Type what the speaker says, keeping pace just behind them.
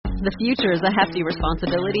The future is a hefty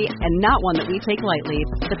responsibility and not one that we take lightly.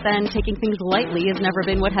 But then taking things lightly has never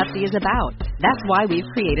been what Hefty is about. That's why we've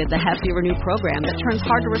created the Hefty Renew program that turns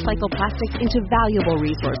hard-to-recycle plastics into valuable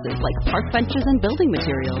resources like park benches and building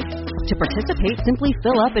materials. To participate, simply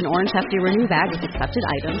fill up an orange Hefty Renew bag with accepted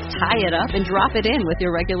items, tie it up, and drop it in with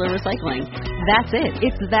your regular recycling. That's it.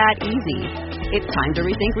 It's that easy. It's time to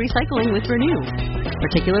rethink recycling with Renew.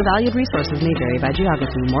 Particular valued resources may vary by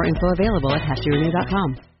geography. More info available at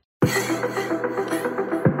heftyrenew.com. You're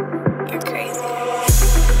crazy.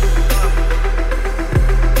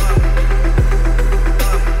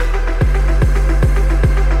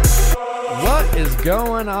 What is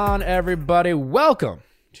going on, everybody? Welcome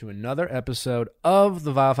to another episode of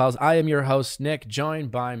The Vial Files. I am your host, Nick,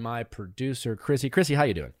 joined by my producer, Chrissy. Chrissy, how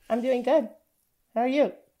you doing? I'm doing good. How are you?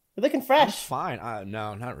 You're looking fresh. I'm fine.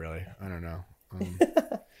 No, not really. I don't know. You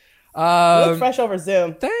look fresh over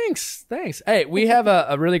Zoom. Thanks. Hey, we have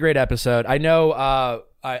a really great episode. I know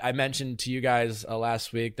I mentioned to you guys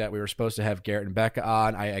last week that we were supposed to have Garrett and Becca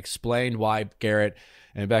on. I explained why Garrett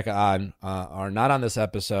and Becca are not on this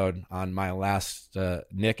episode on my last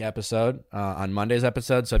Nick episode, on Monday's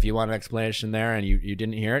episode. So if you want an explanation there and you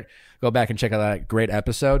didn't hear it, go back and check out that great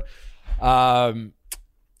episode.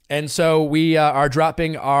 And so we are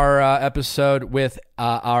dropping our episode with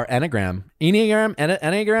our Enneagram. Enneagram.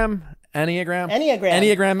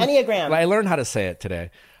 I learned how to say it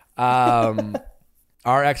today. Our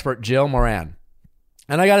expert, Jill Moran.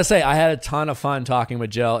 And I got to say, I had a ton of fun talking with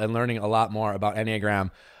Jill and learning a lot more about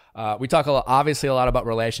Enneagram. We talk obviously a lot about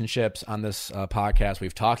relationships on this podcast.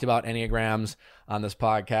 We've talked about Enneagrams on this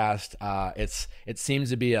podcast. It seems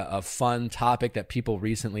to be a fun topic that people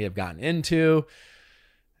recently have gotten into.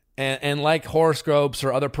 And like horoscopes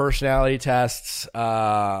or other personality tests,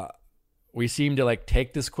 we seem to like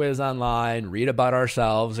take this quiz online, read about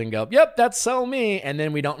ourselves and go, yep, that's so me. And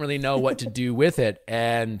then we don't really know what to do with it.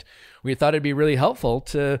 And we thought it'd be really helpful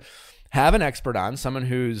to have an expert on, someone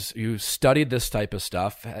who's studied this type of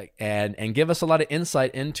stuff and give us a lot of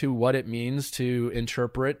insight into what it means to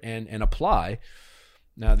interpret and apply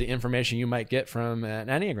the information you might get from an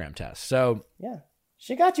Enneagram test. So yeah.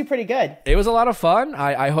 She got you pretty good. It was a lot of fun.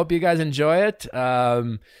 I hope you guys enjoy it.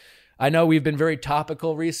 I know we've been very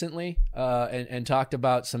topical recently and talked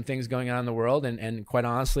about some things going on in the world. And quite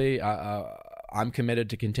honestly, I'm committed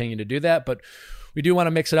to continue to do that. But we do want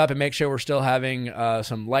to mix it up and make sure we're still having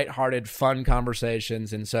some lighthearted, fun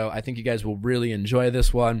conversations. And so I think you guys will really enjoy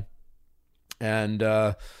this one. And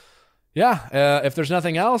if there's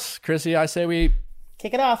nothing else, Chrissy, I say we...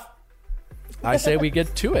 kick it off. I say we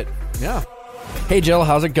get to it. Yeah. Hey, Jill,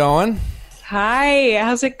 how's it going? Hi,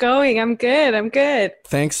 how's it going? I'm good.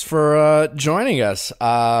 Thanks for joining us.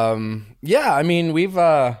 I mean, we've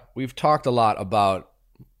talked a lot about,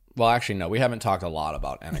 well, actually, no, we haven't talked a lot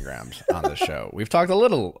about Enneagrams on this show. We've talked a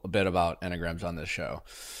little bit about Enneagrams on this show.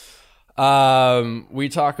 We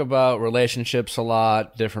talk about relationships a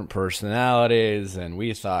lot, different personalities, and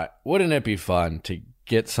we thought, wouldn't it be fun to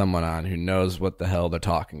get someone on who knows what the hell they're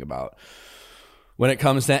talking about when it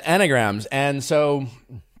comes to Enneagrams? And so,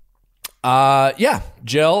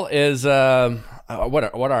 Jill is, what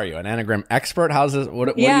are you, an Enneagram expert? How's this?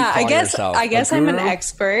 What do you call yourself? I guess I'm an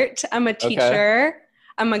expert. I'm a teacher. Okay.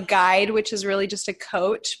 I'm a guide, which is really just a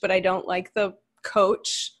coach, but I don't like the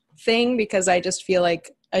coach thing because I just feel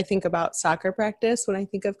like I think about soccer practice when I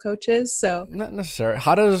think of coaches. So not necessarily.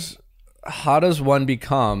 How does one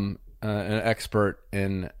become an expert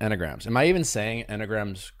in Enneagrams? Am I even saying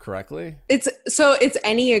Enneagrams correctly? It's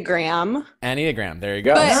Enneagram. Enneagram. There you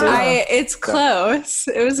go. But it's close.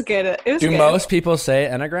 It was good. Do most people say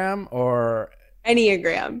Enneagram or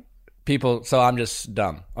Enneagram? People. So I'm just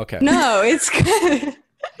dumb. Okay. No, it's good.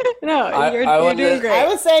 No, you're doing great. I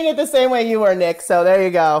was saying it the same way you were, Nick. So there you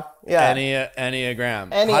go. Yeah. Enneagram.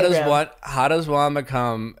 Enneagram. How does one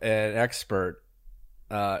become an expert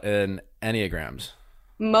in Enneagrams?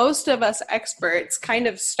 Most of us experts kind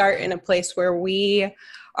of start in a place where we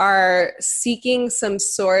are seeking some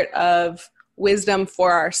sort of wisdom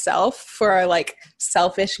for ourselves, for our like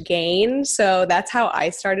selfish gain. So that's how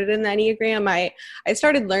I started in the Enneagram. I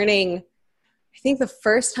started learning, I think the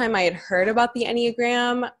first time I had heard about the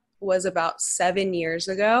Enneagram was about 7 years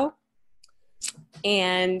ago.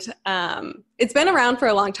 And it's been around for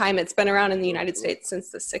a long time. It's been around in the United States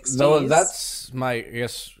since the 60s. No, that's my, I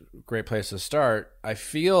guess, great place to start. I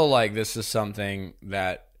feel like this is something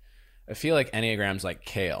that I feel like Enneagram's like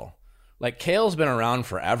kale. Like kale's been around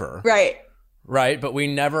forever. Right. But we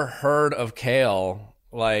never heard of kale.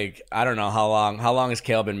 Like, I don't know how long has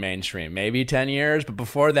kale been mainstream? Maybe 10 years. But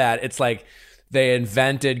before that, it's like they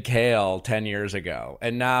invented kale 10 years ago,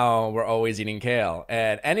 and now we're always eating kale.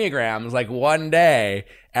 And Enneagrams, like one day,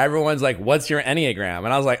 everyone's like, what's your Enneagram?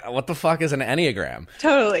 And I was like, what the fuck is an Enneagram?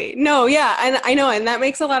 Totally. No, yeah. And I know, and that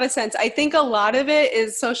makes a lot of sense. I think a lot of it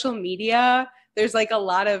is social media. There's like a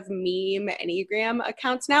lot of meme Enneagram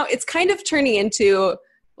accounts now. It's kind of turning into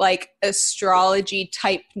like astrology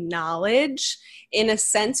type knowledge in a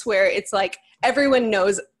sense where it's like everyone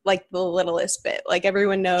knows like the littlest bit. Like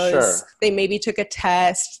everyone knows they maybe took a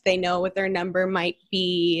test. They know what their number might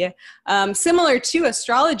be. Similar to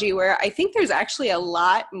astrology, where I think there's actually a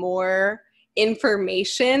lot more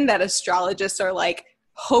information that astrologists are like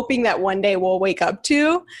hoping that one day we'll wake up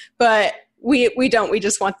to, but we don't. We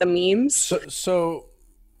just want the memes. So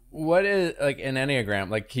what is like an Enneagram?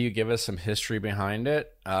 Like, can you give us some history behind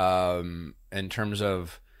it in terms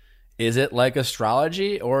of, is it like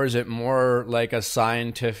astrology, or is it more like a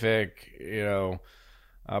scientific,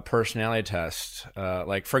 personality test?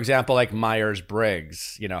 Like, for example, like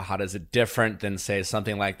Myers-Briggs, how does it different than, say,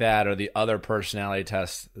 something like that, or the other personality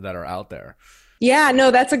tests that are out there? Yeah, no,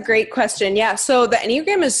 that's a great question. Yeah. So the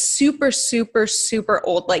Enneagram is super, super, super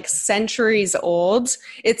old, like centuries old.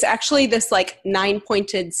 It's actually this like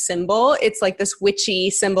 9-pointed symbol. It's like this witchy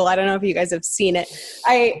symbol. I don't know if you guys have seen it.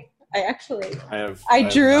 I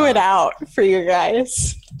drew it out for you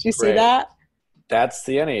guys. Do you see that? That's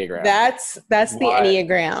the Enneagram. That's the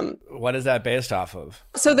Enneagram. What is that based off of?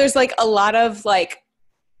 So there's like a lot of like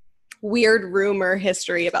weird rumor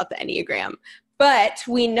history about the Enneagram. But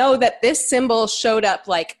we know that this symbol showed up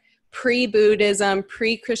like pre-Buddhism,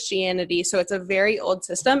 pre-Christianity. So it's a very old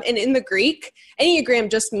system. And in the Greek, Enneagram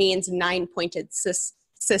just means 9-pointed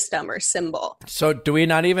system or symbol. So do we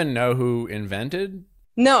not even know who invented?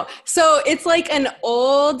 No. So it's like an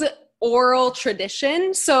old oral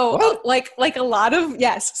tradition. So like a lot of,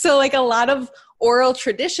 So like a lot of oral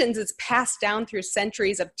traditions, it's passed down through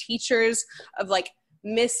centuries of teachers, of like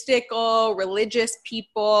mystical religious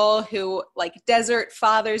people who like desert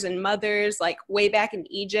fathers and mothers, like way back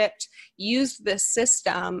in Egypt, used this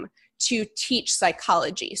system to teach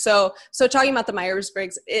psychology. So talking about the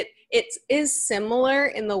Myers-Briggs, it is similar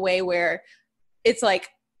in the way where it's like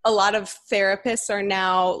a lot of therapists are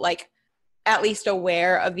now like at least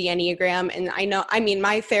aware of the Enneagram. And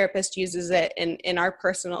my therapist uses it in our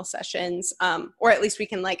personal sessions, or at least we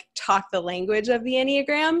can like talk the language of the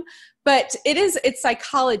Enneagram. But it's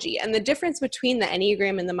psychology. And the difference between the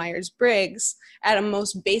Enneagram and the Myers-Briggs at a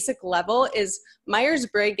most basic level is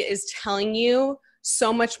Myers-Briggs is telling you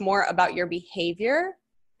so much more about your behavior.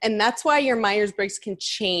 And that's why your Myers-Briggs can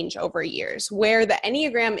change over years, where the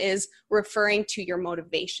Enneagram is referring to your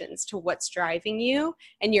motivations, to what's driving you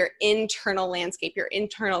and your internal landscape, your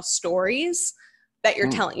internal stories that you're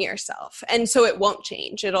telling yourself. And so it won't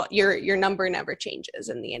change. Your number never changes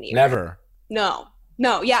in the Enneagram. Never. No.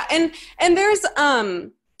 Yeah. And there's,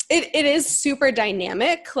 it is super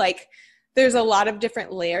dynamic. Like there's a lot of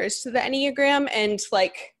different layers to the Enneagram, and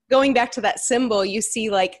like, going back to that symbol, you see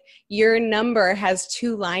like your number has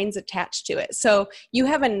 2 lines attached to it. So you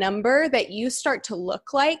have a number that you start to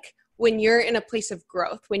look like when you're in a place of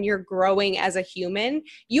growth, when you're growing as a human.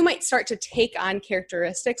 You might start to take on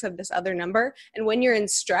characteristics of this other number. And when you're in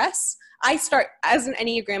stress, I start as an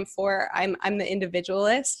Enneagram 4, I'm the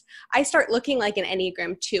individualist. I start looking like an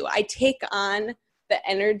Enneagram 2. I take on the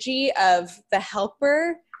energy of the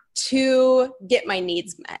helper to get my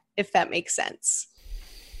needs met, if that makes sense.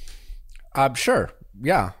 Sure.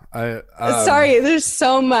 Yeah. Sorry, there's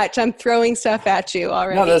so much. I'm throwing stuff at you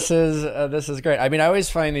already. No, this is great. I mean, I always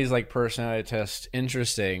find these like personality tests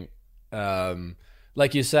interesting.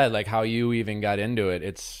 Like you said, like how you even got into it.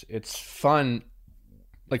 It's fun.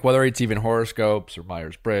 Like whether it's even horoscopes or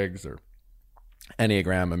Myers-Briggs or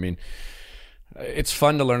Enneagram. I mean, it's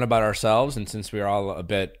fun to learn about ourselves. And since we're all a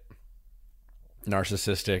bit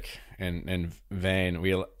narcissistic and vain,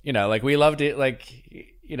 we love to like,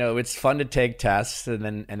 it's fun to take tests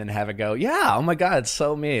and then have it go, yeah, oh my God, it's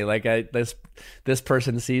so me. Like this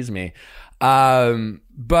person sees me.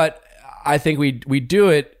 But I think we do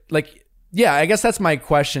it like, yeah, I guess that's my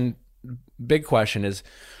question. Big question is,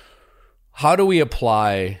 how do we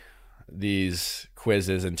apply these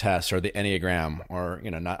quizzes and tests, or the Enneagram, or,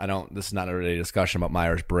 this is not a really discussion about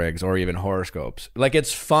Myers-Briggs or even horoscopes. Like,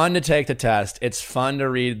 it's fun to take the test. It's fun to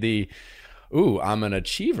read ooh, I'm an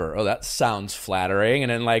achiever. Oh, that sounds flattering.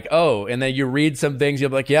 And then and then you read some things, you'll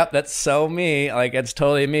be like, yep, that's so me. Like, it's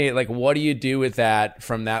totally me. Like, what do you do with that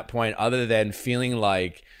from that point, other than feeling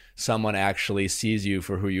like someone actually sees you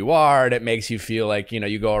for who you are, and it makes you feel like,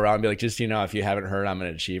 you go around and be like, just, if you haven't heard, I'm an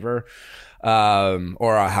achiever.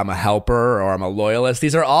 or I'm a helper, or I'm a loyalist.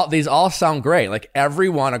 These all sound great. Like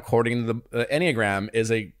everyone, according to the Enneagram,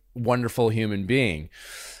 is a wonderful human being.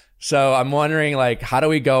 So I'm wondering, like, how do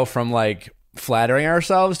we go from like flattering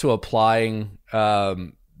ourselves to applying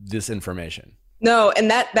this information? No, and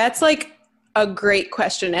that's like a great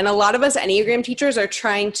question. And a lot of us Enneagram teachers are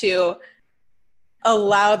trying to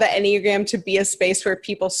allow the Enneagram to be a space where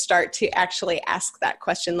people start to actually ask that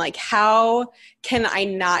question. Like, how can I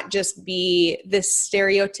not just be this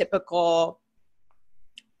stereotypical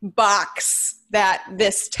box that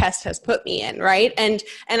this test has put me in, right? And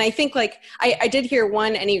I think like, I did hear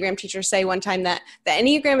one Enneagram teacher say one time that the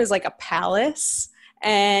Enneagram is like a palace,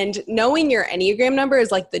 and knowing your Enneagram number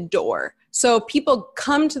is like the door. So people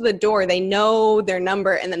come to the door, they know their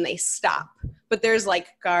number, and then they stop. But there's like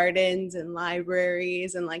gardens and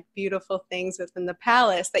libraries and like beautiful things within the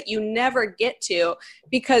palace that you never get to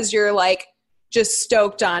because you're like just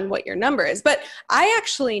stoked on what your number is. But I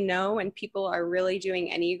actually know when people are really doing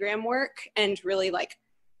Enneagram work and really like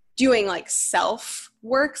doing like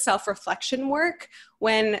self-work, self-reflection work,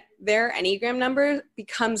 when their Enneagram number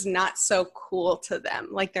becomes not so cool to them.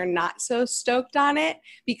 Like they're not so stoked on it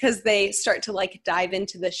because they start to like dive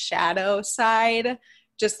into the shadow side,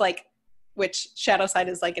 just like, which shadow side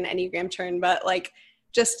is like an Enneagram term, but like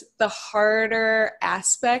just the harder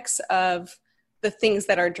aspects of the things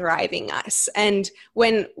that are driving us. And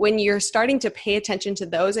when you're starting to pay attention to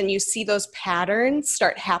those and you see those patterns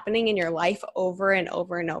start happening in your life over and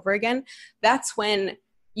over and over again, that's when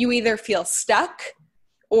you either feel stuck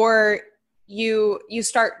or you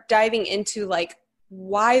start diving into like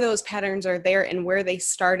why those patterns are there and where they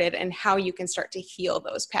started and how you can start to heal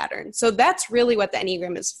those patterns. So that's really what the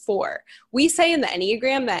Enneagram is for. We say in the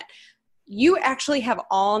Enneagram that you actually have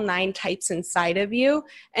all 9 types inside of you.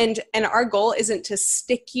 And our goal isn't to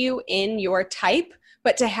stick you in your type,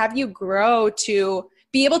 but to have you grow to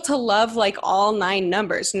be able to love like all 9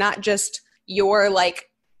 numbers, not just your like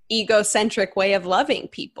egocentric way of loving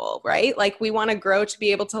people, right? Like we want to grow to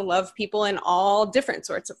be able to love people in all different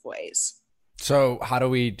sorts of ways. So how do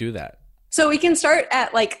we do that? So we can start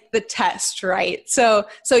at like the test, right? So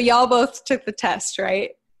y'all both took the test,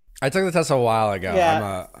 right? I took the test a while ago.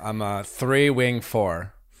 Yeah. I'm a 3 wing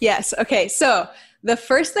 4. Yes. Okay. So the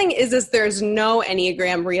first thing is there's no real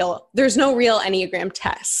Enneagram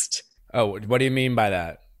test. Oh, what do you mean by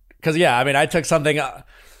that? Because yeah, I mean, I took something.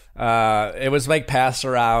 It was like passed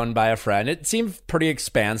around by a friend. It seemed pretty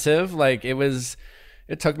expansive. Like it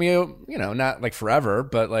took me, not like forever,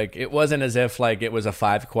 but like it wasn't as if like it was a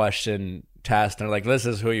 5-question test and like this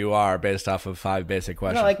is who you are based off of 5 basic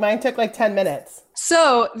questions. No, like mine took like 10 minutes.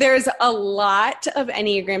 So there's a lot of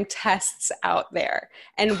Enneagram tests out there.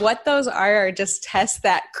 And what those are just tests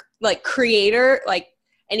that like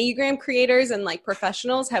Enneagram creators and like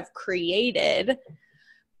professionals have created.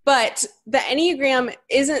 But the Enneagram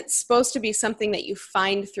isn't supposed to be something that you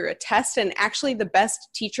find through a test. And actually the best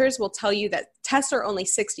teachers will tell you that tests are only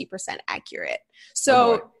 60% accurate.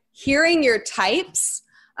 So hearing your types,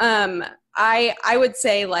 I would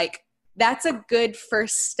say like that's a good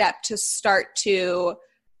first step to start to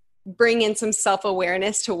bring in some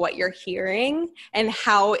self-awareness to what you're hearing and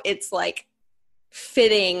how it's like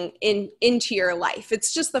fitting into your life.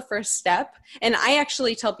 It's just the first step. And I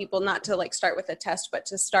actually tell people not to like start with a test, but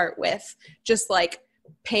to start with just like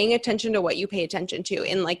paying attention to what you pay attention to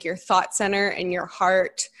in like your thought center and your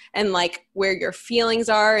heart and like where your feelings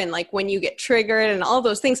are and like when you get triggered and all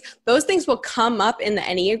those things will come up in the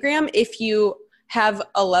Enneagram if you have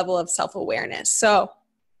a level of self-awareness. So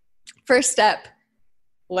first step,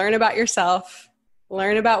 learn about yourself,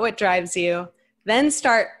 learn about what drives you, then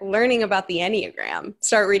start learning about the Enneagram.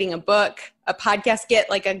 Start reading a book, a podcast, get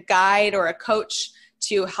like a guide or a coach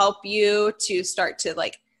to help you to start to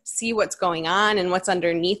like see what's going on and what's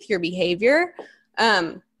underneath your behavior.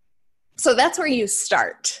 So that's where you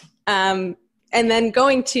start. And then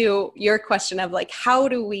going to your question of like, how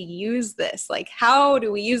do we use this? Like, how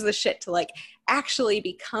do we use the shit to like actually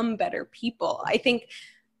become better people? I think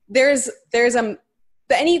the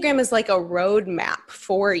Enneagram is like a roadmap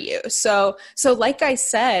for you. So like I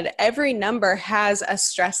said, every number has a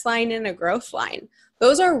stress line and a growth line.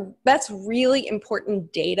 That's really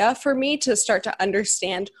important data for me to start to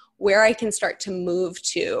understand where I can start to move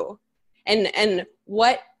to and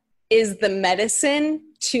what is the medicine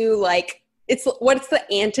to like, what's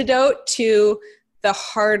the antidote to the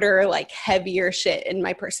harder, like heavier shit in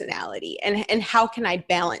my personality and how can I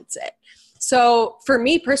balance it? So for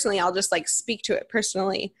me personally, I'll just like speak to it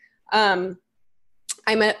personally. I'm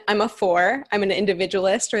a 4. I'm an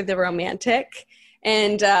individualist or the romantic,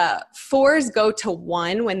 and 4s go to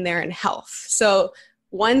 1 when they're in health. So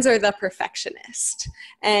ones are the perfectionist.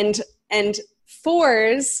 And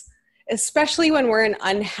fours, especially when we're in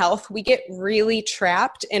unhealth, we get really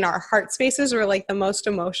trapped in our heart spaces. We're like the most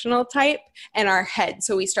emotional type, and our head.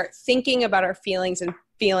 So we start thinking about our feelings and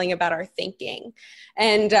feeling about our thinking.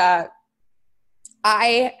 And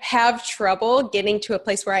I have trouble getting to a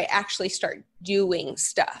place where I actually start doing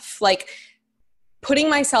stuff, like putting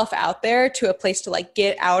myself out there to a place to like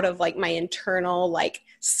get out of like my internal like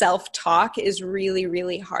self-talk is really,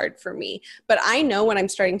 really hard for me. But I know when I'm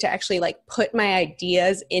starting to actually like put my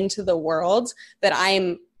ideas into the world that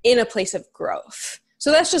I'm in a place of growth.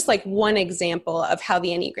 So that's just like one example of how the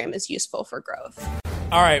Enneagram is useful for growth.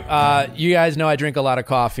 All right. You guys know I drink a lot of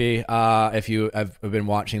coffee. If you have been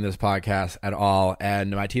watching this podcast at all,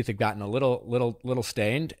 and my teeth have gotten a little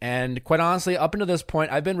stained. And quite honestly, up until this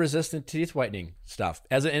point, I've been resistant to teeth whitening stuff.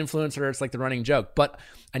 As an influencer, it's like the running joke. But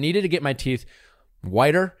I needed to get my teeth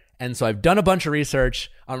whiter, and so I've done a bunch of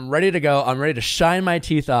research. I'm ready to go. I'm ready to shine my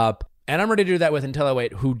teeth up, and I'm ready to do that with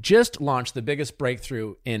IntelliWhite, who just launched the biggest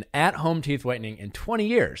breakthrough in at-home teeth whitening in 20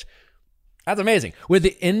 years. That's amazing. With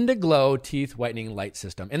the Indiglow teeth whitening light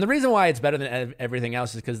system. And the reason why it's better than everything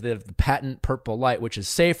else is because they have the patent purple light, which is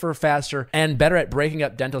safer, faster, and better at breaking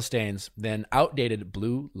up dental stains than outdated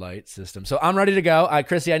blue light system. So I'm ready to go.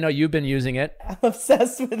 Chrissy, I know you've been using it. I'm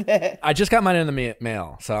obsessed with it. I just got mine in the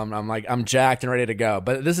mail, so I'm jacked and ready to go.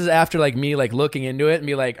 But this is after like me like looking into it and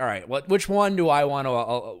be like, all right, which one do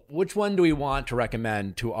we want to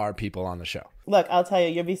recommend to our people on the show? Look, I'll tell you,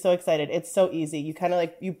 you'll be so excited. It's so easy. You kind of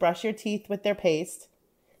like, you brush your teeth with their paste.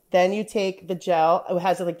 Then you take the gel. It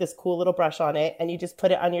has like this cool little brush on it. And you just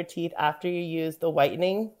put it on your teeth after you use the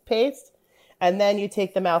whitening paste. And then you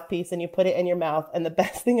take the mouthpiece and you put it in your mouth. And the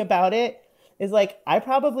best thing about it is like, I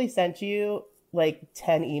probably sent you like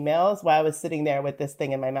 10 emails while I was sitting there with this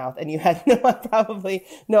thing in my mouth. And you had probably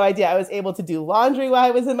no idea. I was able to do laundry while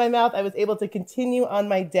I was in my mouth. I was able to continue on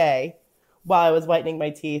my day while I was whitening my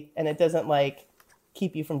teeth, and it doesn't like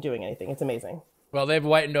keep you from doing anything. It's amazing. Well, they've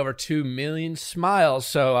whitened over 2 million smiles,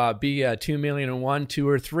 so be 2,000,001, 2,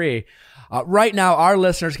 or 3. Right now, our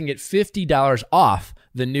listeners can get $50 off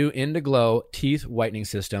the new Indiglow teeth whitening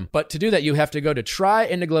system. But to do that, you have to go to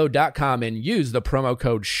tryindiglow.com and use the promo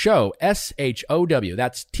code SHOW, SHOW.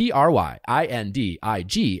 That's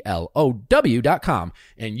TRYINDIGLOW.com,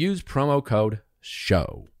 and use promo code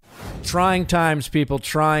SHOW. Trying times, people,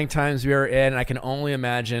 trying times we are in. I can only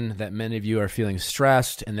imagine that many of you are feeling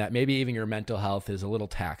stressed and that maybe even your mental health is a little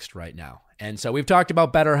taxed right now. And so we've talked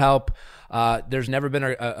about BetterHelp. There's never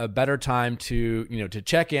been a better time to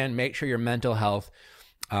check in, make sure your mental health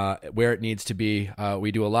where it needs to be.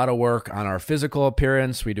 We do a lot of work on our physical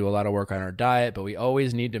appearance. We do a lot of work on our diet, but we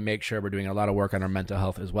always need to make sure we're doing a lot of work on our mental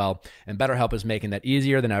health as well. And BetterHelp is making that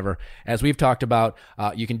easier than ever. As we've talked about,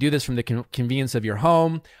 you can do this from the convenience of your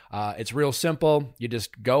home. It's real simple. You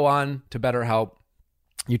just go on to BetterHelp.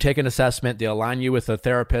 You take an assessment. They'll align you with a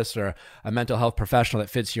therapist or a mental health professional that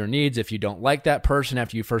fits your needs. If you don't like that person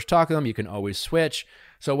after you first talk to them, you can always switch.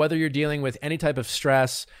 So whether you're dealing with any type of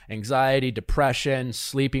stress, anxiety, depression,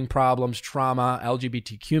 sleeping problems, trauma,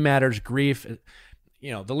 LGBTQ matters, grief,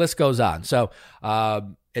 the list goes on. So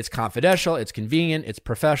it's confidential, it's convenient, it's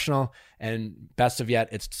professional, and best of yet,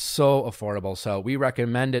 it's so affordable. So we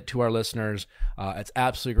recommend it to our listeners. It's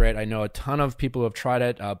absolutely great. I know a ton of people who have tried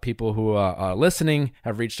it. People who are listening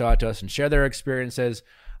have reached out to us and shared their experiences.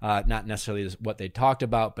 Not necessarily what they talked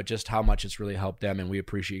about, but just how much it's really helped them, and we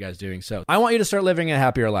appreciate you guys doing so. I want you to start living a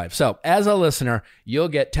happier life. So as a listener, you'll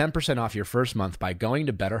get 10% off your first month by going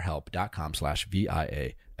to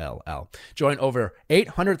betterhelp.com/VIALL. Join over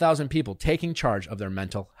 800,000 people taking charge of their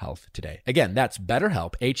mental health today. Again, that's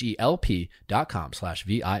BetterHelp,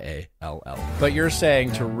 HELP.com/VIALL. But you're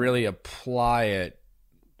saying to really apply it,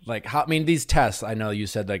 like how? I mean, these tests. I know you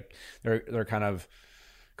said like they're kind of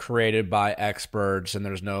created by experts and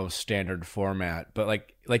there's no standard format, but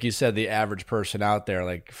like you said, the average person out there,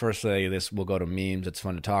 like firstly, this will go to memes. It's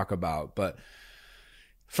fun to talk about, but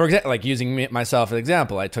for example, like using myself as an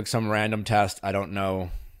example, I took some random test. I don't know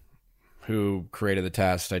who created the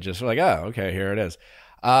test. I just was like, oh, okay, here it is.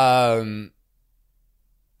 And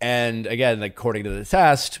again, like according to the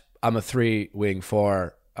test, I'm a 3 wing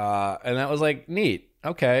 4. And that was like neat.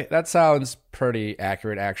 Okay. That sounds pretty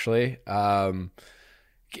accurate actually.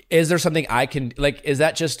 Is there something I can, like, is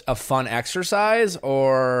that just a fun exercise,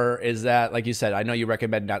 or is that, like you said, I know you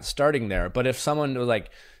recommend not starting there, but if someone was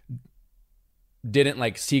like, didn't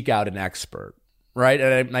like seek out an expert, right?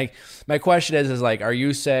 And my question is like, are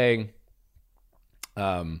you saying,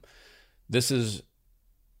 is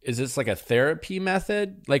this like a therapy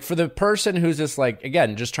method? Like for the person who's just like,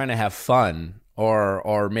 again, just trying to have fun,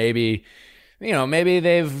 or maybe maybe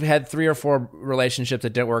they've had 3 or 4 relationships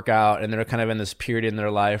that didn't work out, and they're kind of in this period in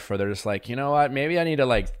their life where they're just like, you know what, maybe I need to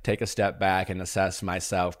like take a step back and assess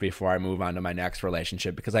myself before I move on to my next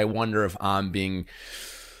relationship, because I wonder if I'm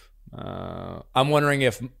wondering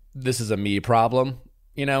if this is a me problem,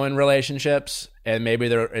 in relationships, and maybe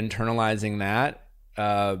they're internalizing that.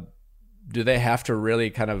 Do they have to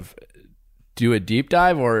really kind of do a deep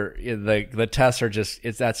dive, or the tests are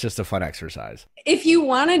that's just a fun exercise? If you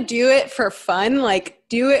want to do it for fun, like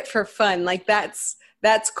do it for fun. Like that's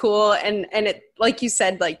cool. And it, like you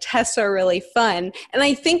said, like tests are really fun. And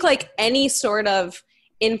I think like any sort of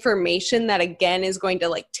information that again is going to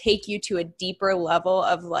like take you to a deeper level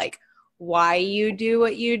of like why you do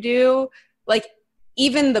what you do, like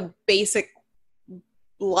even the basic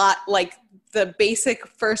the basic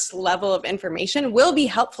first level of information will be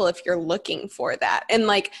helpful if you're looking for that. And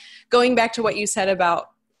like going back to what you said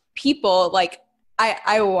about people, like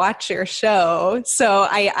I watch your show, so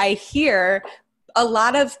I hear a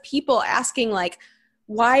lot of people asking like,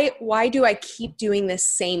 why do I keep doing this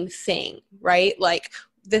same thing, right? Like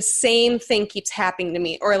the same thing keeps happening to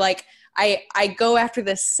me, or like I go after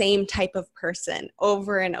the same type of person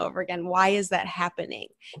over and over again. Why is that happening?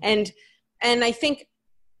 And I think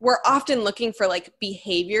we're often looking for like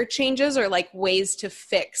behavior changes or like ways to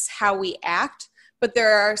fix how we act, but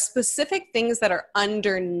there are specific things that are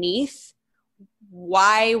underneath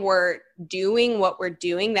why we're doing what we're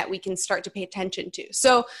doing that we can start to pay attention to.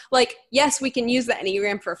 So like, yes, we can use the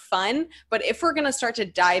Enneagram for fun, but if we're going to start to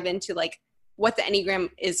dive into like what the Enneagram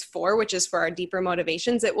is for, which is for our deeper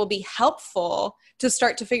motivations, it will be helpful to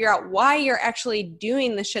start to figure out why you're actually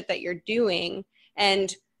doing the shit that you're doing,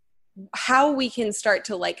 and how we can start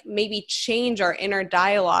to like maybe change our inner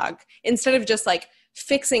dialogue instead of just like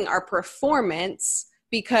fixing our performance,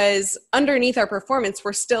 because underneath our performance,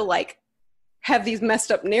 we're still like have these messed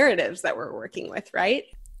up narratives that we're working with, right?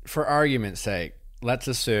 For argument's sake, let's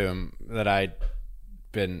assume that I'd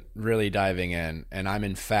been really diving in and I'm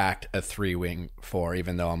in fact a 3 wing 4,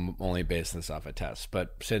 even though I'm only basing this off a test.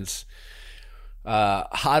 But since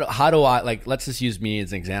how do I, like, let's just use me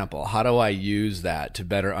as an example. How do I use that to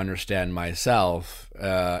better understand myself?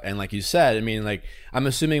 And like you said, I mean, like, I'm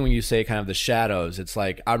assuming when you say kind of the shadows, it's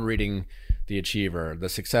like I'm reading the achiever, the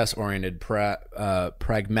success-oriented,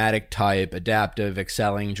 pragmatic type, adaptive,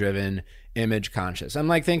 excelling driven, image conscious. I'm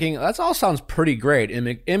like thinking, that all sounds pretty great.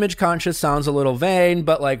 Image conscious sounds a little vain,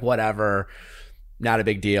 but like whatever. Not a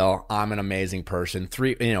big deal. I'm an amazing person.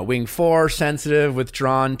 3, wing 4, sensitive,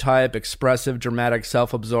 withdrawn type, expressive, dramatic,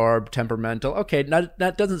 self-absorbed, temperamental. Okay,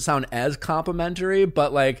 that doesn't sound as complimentary,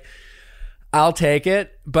 but like, I'll take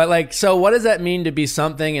it. But like, so what does that mean to be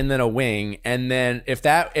something and then a wing? And then if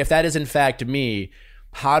that is in fact me,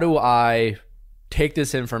 how do I take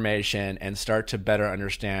this information and start to better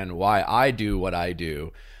understand why I do what I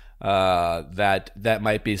do? That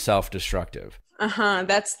might be self-destructive.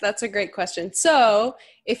 That's a great question. So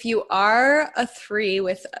if you are a 3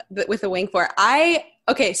 with a wing 4,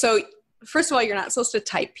 so first of all, you're not supposed to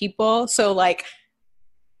type people. So like,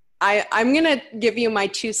 I'm going to give you my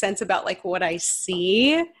 2 cents about like what I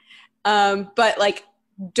see. But like,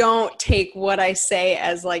 don't take what I say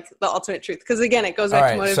as like the ultimate truth. Cause again, it goes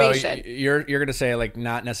back to motivation. So you're going to say like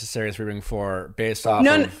not necessarily 3 wing 4 based off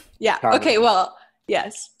yeah. Okay. Well,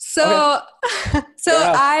 yes. So,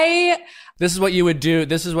 this is what you would do.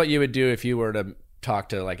 This is what you would do if you were to talk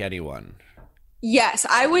to like anyone. Yes,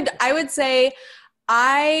 I would say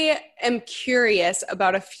I am curious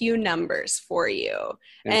about a few numbers for you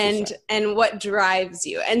and what drives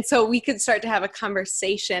you. And so we could start to have a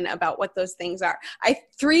conversation about what those things are.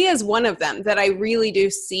 3 is one of them that I really do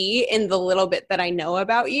see in the little bit that I know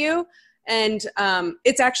about you. And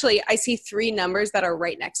it's actually, I see 3 numbers that are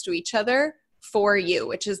right next to each other for you,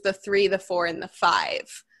 which is the 3, the 4, and the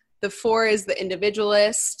 5. The 4 is the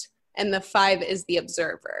individualist, and the 5 is the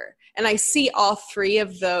observer. And I see all 3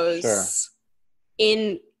 of those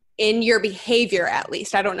in your behavior, at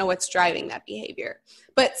least. I don't know what's driving that behavior.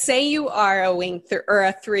 But say you are a wing or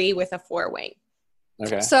a 3 with a 4 wing.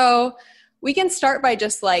 Okay. So we can start by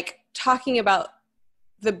just like talking about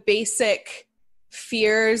the basic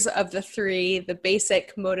fears of the 3, the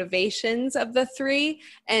basic motivations of the 3,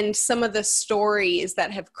 and some of the stories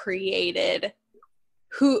that have created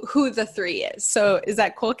who the 3 is. So is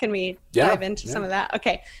that cool? Can we dive into some of that?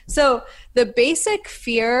 Okay. So the basic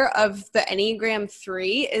fear of the Enneagram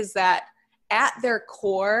 3 is that at their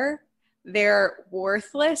core, they're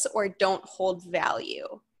worthless or don't hold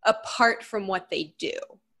value apart from what they do.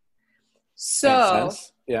 So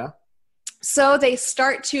yeah. So they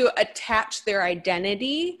start to attach their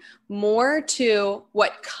identity more to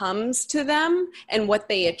what comes to them and what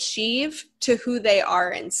they achieve to who they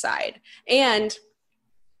are inside. And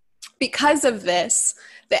because of this,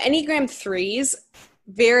 the Enneagram 3s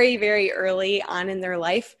very, very early on in their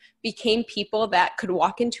life became people that could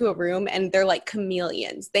walk into a room and they're like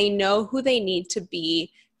chameleons. They know who they need to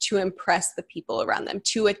be to impress the people around them,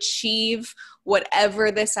 to achieve whatever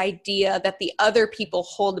this idea that the other people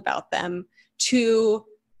hold about them, to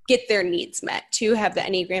get their needs met, to have the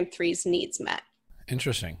Enneagram 3's needs met.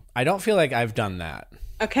 Interesting. I don't feel like I've done that.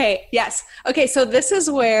 Okay, yes. Okay, so this is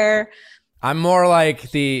where I'm more like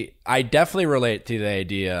I definitely relate to the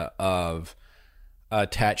idea of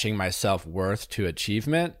attaching my self-worth to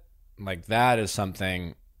achievement. Like that is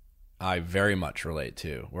something I very much relate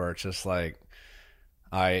to, where it's just like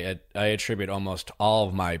I attribute almost all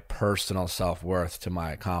of my personal self-worth to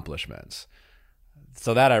my accomplishments.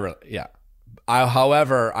 So that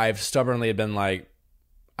however, I've stubbornly been like,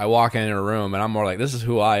 I walk in a room and I'm more like, this is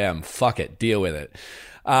who I am. Fuck it, deal with it.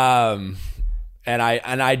 And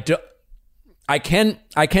I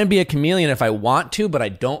can be a chameleon if I want to, but I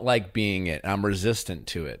don't like being it. I'm resistant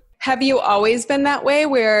to it. Have you always been that way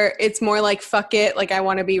where it's more like, fuck it, like I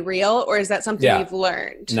want to be real? Or is that something you've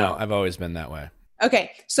learned? No, I've always been that way.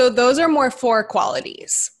 Okay, so those are more 4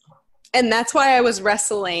 qualities. And that's why I was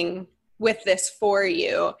wrestling with this for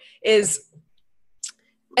you is,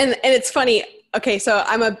 and it's funny. Okay, so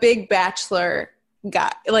I'm a big Bachelor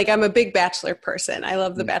guy. Like I'm a big Bachelor person. I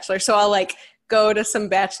love The Bachelor. So I'll like go to some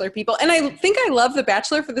Bachelor people. And I think I love The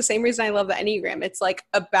Bachelor for the same reason I love the Enneagram. It's like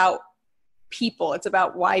about people. It's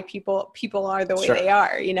about why people are the way they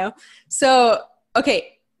are, you know? So,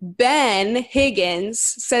 okay, Ben Higgins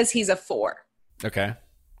says he's a 4. Okay.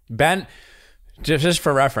 Ben, just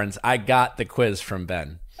for reference, I got the quiz from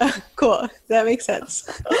Ben. Cool. That makes sense.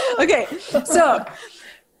 Okay.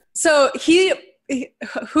 So he,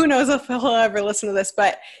 who knows if he'll ever listen to this,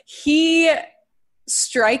 but he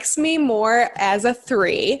strikes me more as a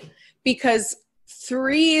 3 because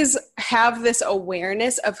 3s have this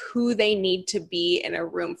awareness of who they need to be in a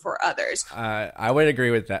room for others. I would agree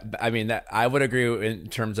with that. I mean, I would agree in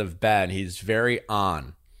terms of Ben. He's very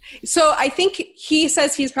on. So I think he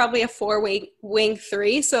says he's probably a 4-wing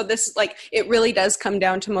 3. So this like, it really does come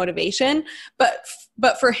down to motivation.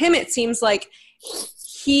 But for him, it seems like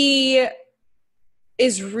he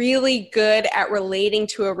is really good at relating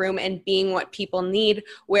to a room and being what people need,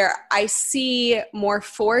 where I see more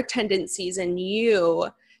 4 tendencies in you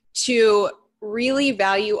to really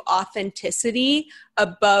value authenticity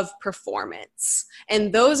above performance.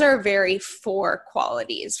 And those are very 4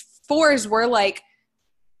 qualities. 4s were like,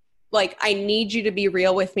 I need you to be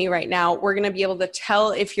real with me right now. We're going to be able to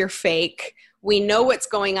tell if you're fake. We know what's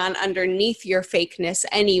going on underneath your fakeness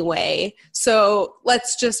anyway. So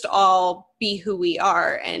let's just all be who we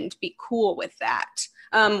are and be cool with that.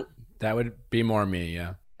 That would be more me,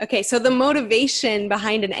 yeah. Okay, so the motivation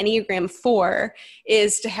behind an Enneagram 4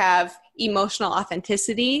 is to have emotional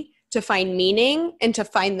authenticity, to find meaning, and to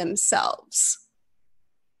find themselves.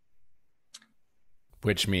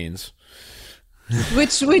 Which means...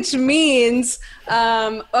 which means,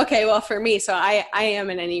 okay, well, for me, so I am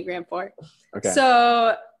an Enneagram 4. Okay.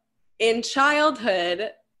 So in childhood,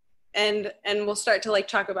 and we'll start to like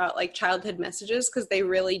talk about like childhood messages because they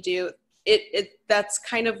really do, that's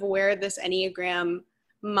kind of where this Enneagram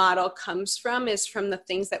model comes from, is from the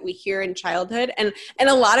things that we hear in childhood. And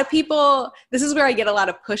a lot of people, this is where I get a lot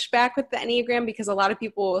of pushback with the Enneagram, because a lot of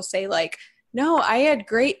people will say like, no, I had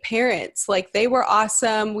great parents. Like they were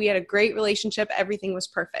awesome. We had a great relationship. Everything was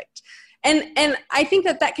perfect. And I think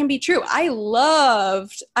that can be true. I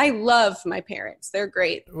love my parents. They're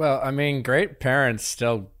great. Well, I mean, great parents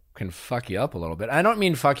still can fuck you up a little bit. I don't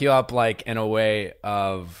mean fuck you up like in a way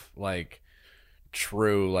of like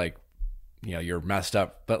true, like, you know, you're messed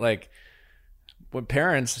up. But like when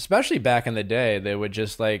parents, especially back in the day, they would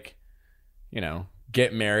just like, you know,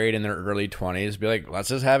 get married in their early 20s, be like, let's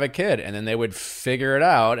just have a kid. And then they would figure it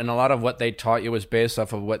out. And a lot of what they taught you was based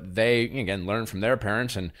off of what they, again, learned from their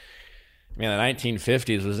parents. And I mean, the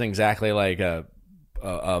 1950s wasn't exactly like a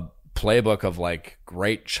playbook of like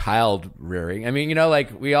great child rearing. I mean, you know,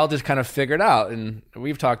 like we all just kind of figured out, and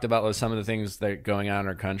we've talked about some of the things that are going on in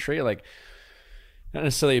our country, like not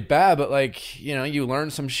necessarily bad, but like, you know, you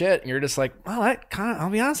learn some shit and you're just like, well, that kind of, I'll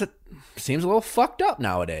be honest, it seems a little fucked up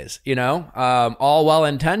nowadays, you know, all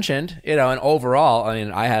well-intentioned, you know, and overall, I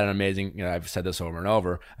mean, I had an amazing, you know, I've said this over and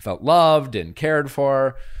over. I felt loved and cared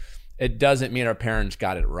for. It doesn't mean our parents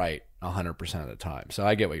got it right. 100% of the time. So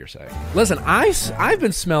I get what you're saying. Listen, I've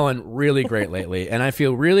been smelling really great lately, and I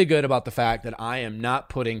feel really good about the fact that I am not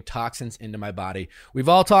putting toxins into my body. We've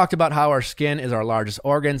all talked about how our skin is our largest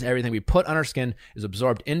organs. Everything we put on our skin is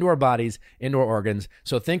absorbed into our bodies, into our organs.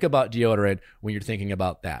 So think about deodorant when you're thinking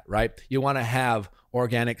about that, right? You want to have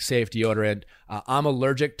organic, safe deodorant. I'm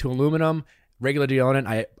allergic to aluminum. Regular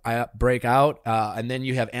deodorant, I break out, and then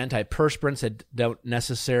you have antiperspirants that don't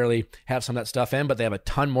necessarily have some of that stuff in, but they have a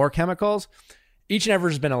ton more chemicals. Each and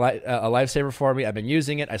Every has been a lifesaver for me. I've been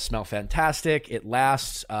using it. I smell fantastic. It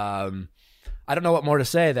lasts. I don't know what more to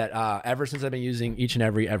say. That ever since I've been using Each and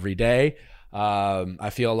Every day,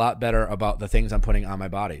 I feel a lot better about the things I'm putting on my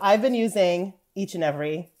body. I've been using Each and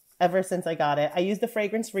Every ever since I got it. I use the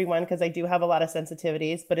fragrance-free one because I do have a lot of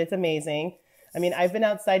sensitivities, but it's amazing. I mean, I've been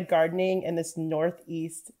outside gardening in this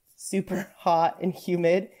Northeast, super hot and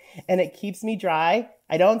humid, and it keeps me dry.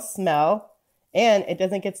 I don't smell, and it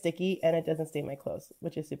doesn't get sticky, and it doesn't stain my clothes,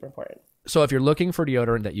 which is super important. So if you're looking for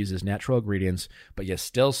deodorant that uses natural ingredients, but you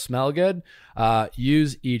still smell good,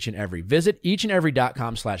 use Each and Every. Visit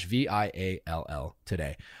eachandevery.com/VIALL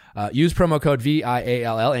today. Use promo code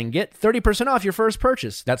VIALL and get 30% off your first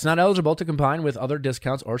purchase. That's not eligible to combine with other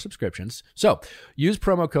discounts or subscriptions. So use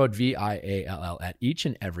promo code VIALL at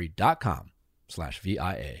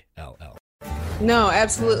eachandevery.com/VIALL. No,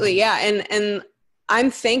 absolutely. Yeah. And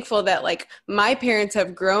I'm thankful that like my parents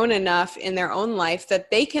have grown enough in their own life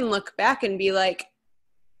that they can look back and be like,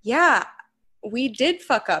 yeah, we did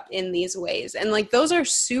fuck up in these ways. And like, those are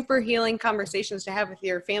super healing conversations to have with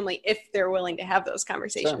your family if they're willing to have those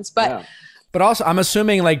conversations. Sure. But also I'm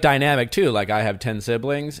assuming like dynamic too. Like I have 10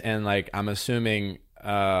 siblings and like, I'm assuming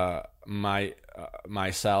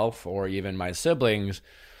myself or even my siblings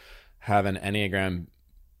have an Enneagram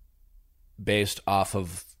based off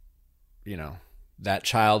of, that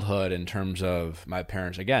childhood in terms of my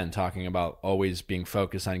parents, again, talking about always being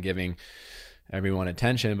focused on giving everyone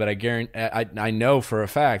attention. But I know for a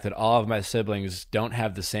fact that all of my siblings don't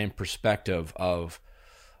have the same perspective of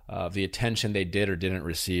the attention they did or didn't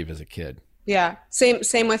receive as a kid. Yeah.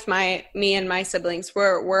 Same with me and my siblings.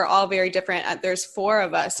 We're all very different. There's 4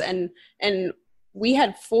 of us and we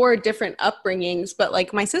had 4 different upbringings, but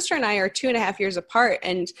like my sister and I are 2.5 years apart,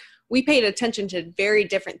 and we paid attention to very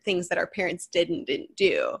different things that our parents didn't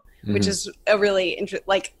do, which is a really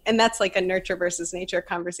and that's like a nurture versus nature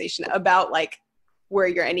conversation about like where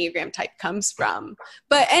your Enneagram type comes from.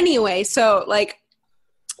 But anyway, so like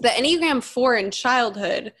the Enneagram 4 in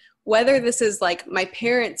childhood, whether this is like my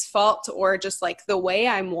parents' fault or just like the way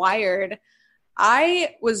I'm wired,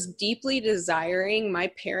 I was deeply desiring my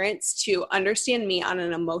parents to understand me on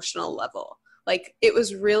an emotional level. Like it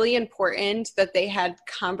was really important that they had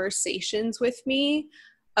conversations with me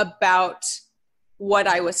about what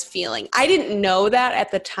I was feeling. I didn't know that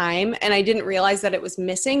at the time, and I didn't realize that it was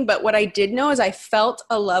missing. But what I did know is I felt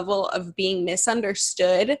a level of being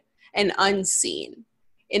misunderstood and unseen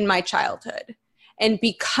in my childhood. And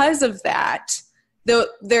because of that,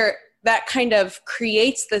 that kind of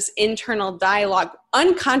creates this internal dialogue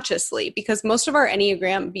unconsciously, because most of our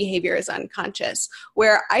Enneagram behavior is unconscious,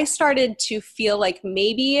 where I started to feel like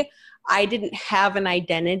maybe I didn't have an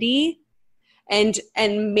identity and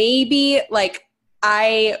maybe like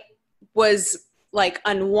I was like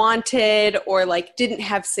unwanted or like didn't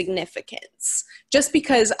have significance, just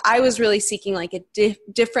because I was really seeking like a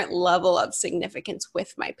different level of significance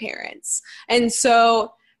with my parents. And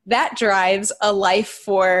so that drives a life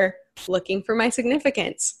for looking for my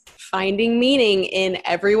significance, finding meaning in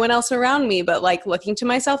everyone else around me, but like looking to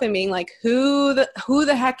myself and being like, who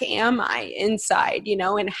the heck am I inside,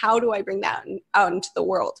 and how do I bring that out into the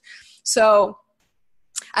world? So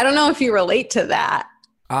I don't know if you relate to that.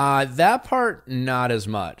 That part, not as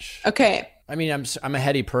much. Okay. I mean, I'm a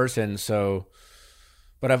heady person, so,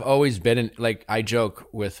 but I've always been like, I joke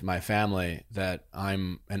with my family that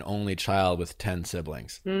I'm an only child with 10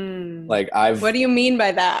 siblings. What do you mean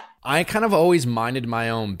by that? I kind of always minded my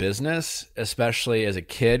own business, especially as a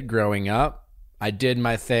kid growing up. I did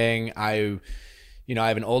my thing. I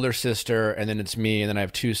have an older sister, and then it's me, and then I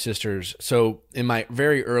have 2 sisters. So in my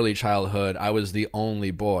very early childhood, I was the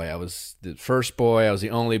only boy. I was the first boy. I was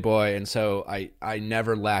the only boy. And so I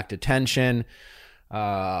never lacked attention.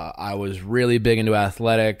 I was really big into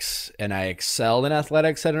athletics, and I excelled in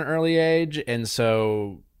athletics at an early age. And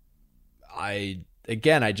so I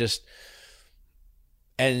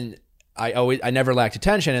never lacked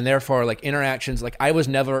attention, and therefore like interactions, like I was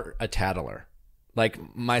never a tattler. Like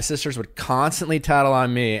my sisters would constantly tattle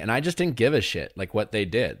on me, and I just didn't give a shit like what they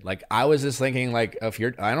did. Like I was just thinking like, I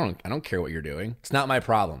don't care what you're doing. It's not my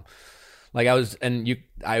problem. Like I was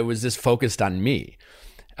just focused on me.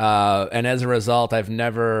 And as a result, I've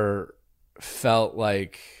never felt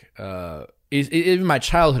like, even my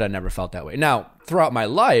childhood, I never felt that way. Now, throughout my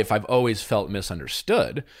life, I've always felt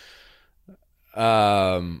misunderstood,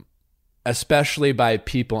 especially by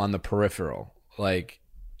people on the peripheral, like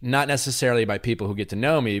not necessarily by people who get to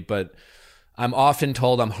know me, but I'm often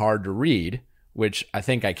told I'm hard to read, which I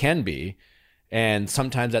think I can be. And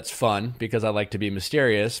sometimes that's fun because I like to be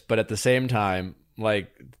mysterious, but at the same time, like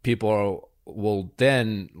people will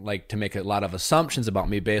then like to make a lot of assumptions about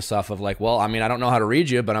me based off of like, well, I mean, I don't know how to read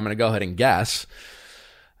you, but I'm going to go ahead and guess.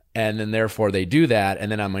 And then therefore they do that.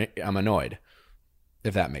 And then I'm annoyed,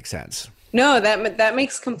 if that makes sense. No, that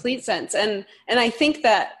makes complete sense. And I think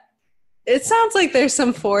that it sounds like there's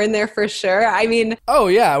some 4 in there for sure. I mean, oh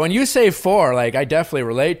yeah, when you say 4, like I definitely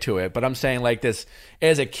relate to it, but I'm saying like this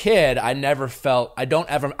as a kid, I never felt, I don't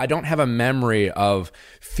have a memory of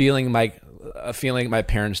feeling my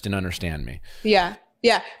parents didn't understand me. Yeah.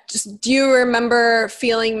 Yeah. Just, do you remember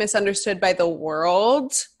feeling misunderstood by the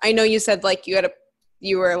world? I know you said like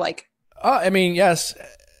you were like, oh, I mean, yes.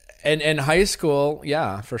 And in high school,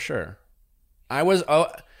 yeah, for sure.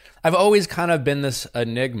 I've always kind of been this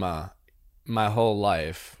enigma my whole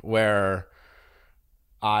life where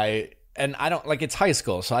I don't like, it's high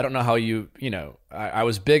school, so I don't know how I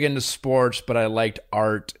was big into sports, but I liked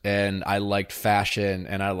art and I liked fashion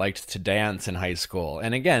and I liked to dance in high school.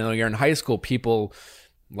 And again, when you're in high school, people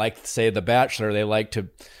like, say, The Bachelor, they like to,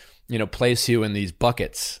 place you in these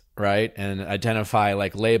buckets, right? And identify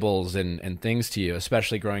like labels and things to you,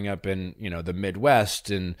 especially growing up in, the Midwest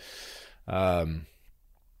and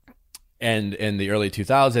in the early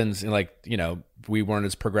 2000s, and like, we weren't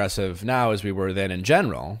as progressive now as we were then in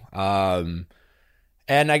general. And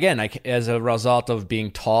again, as a result of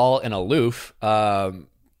being tall and aloof,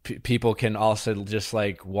 people can also just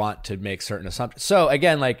like want to make certain assumptions. So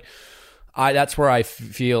again, like that's where I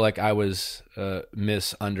feel like I was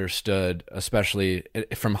misunderstood, especially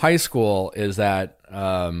from high school, is that,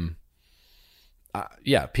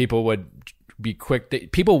 people would be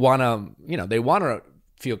quick. People want to, they want to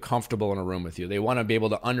feel comfortable in a room with you. They want to be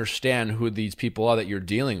able to understand who these people are that you're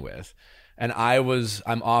dealing with. And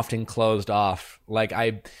I'm often closed off.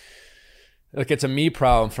 It's a me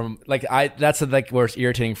problem that's like where it's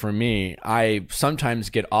irritating for me. I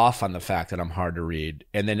sometimes get off on the fact that I'm hard to read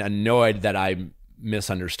and then annoyed that I'm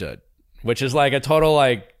misunderstood, which is like a total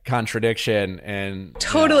like contradiction. And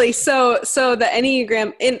totally. So the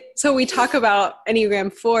Enneagram, so we talk about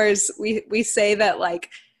Enneagram 4s. We say that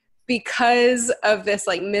like, because of this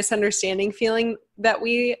like misunderstanding feeling that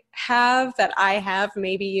we have, that I have,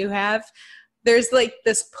 maybe you have, there's like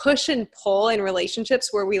this push and pull in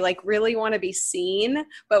relationships where we like really want to be seen,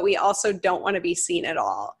 but we also don't want to be seen at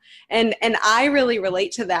all. And I really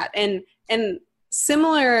relate to that. And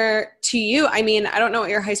similar to you, I mean, I don't know what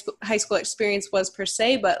your high school experience was per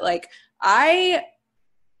se, but like I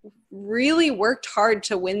really worked hard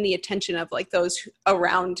to win the attention of like those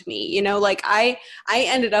around me, like I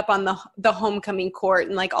ended up on the homecoming court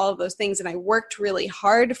and like all of those things. And I worked really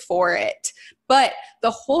hard for it. But the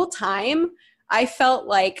whole time I felt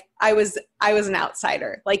like I was an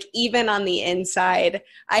outsider. Like even on the inside,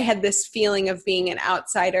 I had this feeling of being an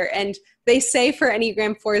outsider. And they say for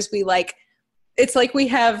Enneagram 4s, it's like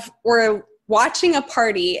we're watching a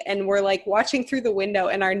party and we're like watching through the window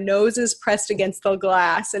and our nose is pressed against the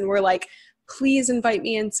glass and we're like, please invite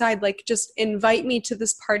me inside. Like, just invite me to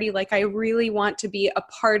this party. Like, I really want to be a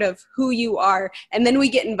part of who you are. And then we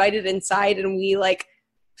get invited inside and we like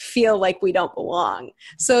feel like we don't belong.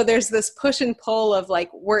 So there's this push and pull of like,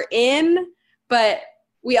 we're in, but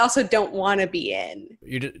we also don't want to be in.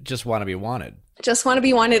 You just want to be wanted. Just want to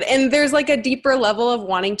be wanted. And there's like a deeper level of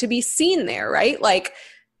wanting to be seen there, right? Like,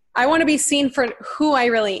 I want to be seen for who I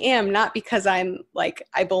really am, not because I'm like,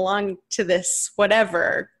 I belong to this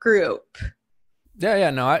whatever group. I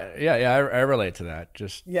relate to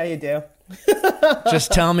that. Yeah, you do.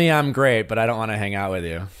 Just tell me I'm great, but I don't want to hang out with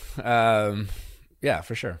you. Yeah,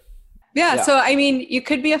 for sure. Yeah. So, I mean, you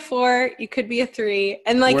could be a 4, you could be a 3.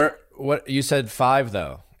 And like, what you said 5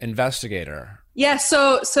 though, investigator. Yeah.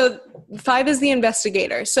 So 5 is the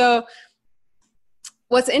investigator. So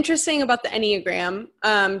what's interesting about the Enneagram,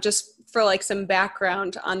 just for like some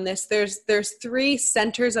background on this, there's 3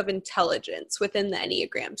 centers of intelligence within the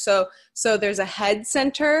Enneagram. So there's a head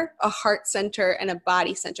center, a heart center, and a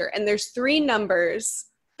body center. And there's 3 numbers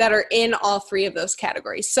that are in all 3 of those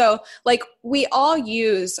categories. So like we all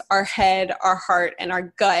use our head, our heart, and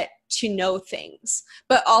our gut to know things,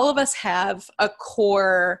 but all of us have a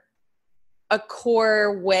core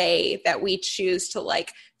way that we choose to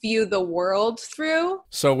like view the world through.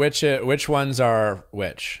 So which ones are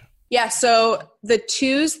which? Yeah, so the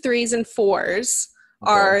 2s, 3s, and 4s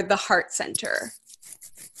are the heart center.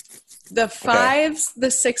 The 5s, the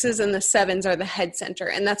 6s, and the 7s are the head center.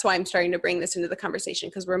 And that's why I'm starting to bring this into the conversation,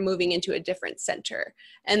 because we're moving into a different center.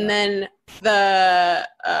 And then the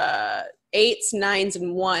 8s, 9s,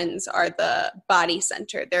 and 1s are the body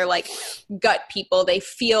center. They're like gut people. They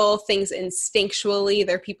feel things instinctually.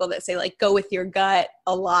 They're people that say, like, go with your gut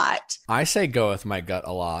a lot. I say go with my gut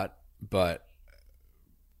a lot, but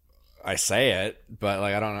I say it, but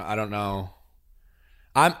like I don't know.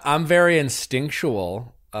 I'm very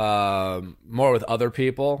instinctual, more with other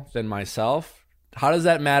people than myself. How does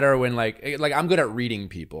that matter when like I'm good at reading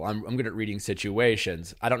people. I'm good at reading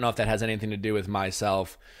situations. I don't know if that has anything to do with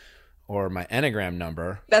myself or my Enneagram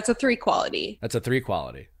number. That's a 3 quality. That's a 3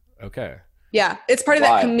 quality. Okay. Yeah, it's part of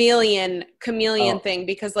that chameleon thing,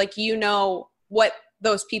 because like you know what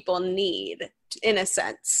those people need in a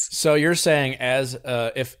sense. So you're saying as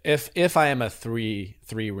if I am a 3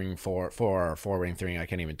 ring 4 ring 3, I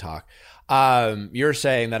can't even talk. You're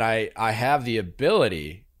saying that I have the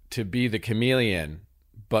ability to be the chameleon,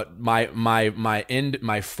 but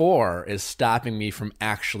my 4 is stopping me from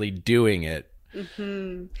actually doing it.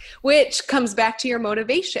 Mm-hmm. Which comes back to your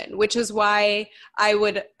motivation, which is why I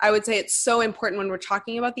would say it's so important when we're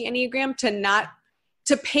talking about the Enneagram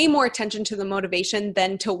to pay more attention to the motivation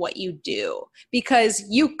than to what you do, because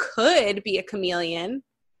you could be a chameleon,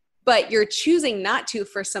 but you're choosing not to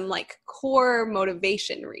for some like core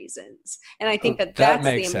motivation reasons. And I think that's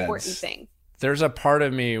the important thing. There's a part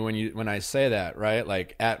of me when I say that, right?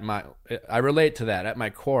 Like I relate to that at my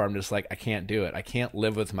core. I'm just like, I can't do it. I can't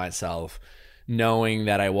live with myself knowing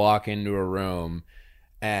that I walk into a room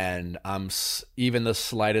and I'm even the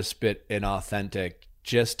slightest bit inauthentic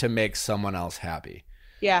just to make someone else happy.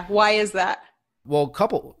 Yeah. Why is that? Well,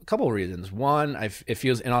 couple reasons. One, it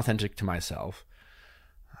feels inauthentic to myself.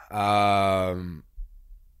 I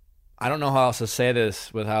don't know how else to say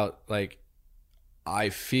this without like, I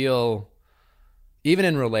feel even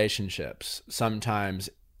in relationships, sometimes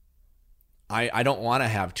I don't want to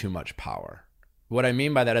have too much power. What I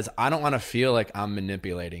mean by that is I don't want to feel like I'm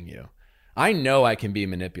manipulating you. I know I can be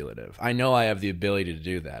manipulative. I know I have the ability to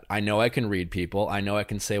do that. I know I can read people. I know I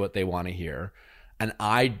can say what they want to hear. And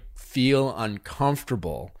I feel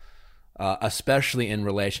uncomfortable, especially in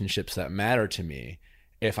relationships that matter to me,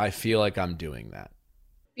 if I feel like I'm doing that.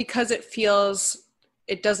 Because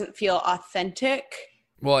it doesn't feel authentic.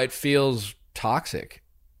 Well, it feels toxic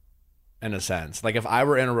in a sense. Like if I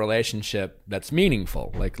were in a relationship that's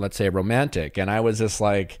meaningful, like let's say romantic, and I was just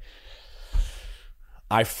like,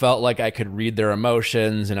 I felt like I could read their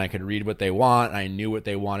emotions and I could read what they want. I knew what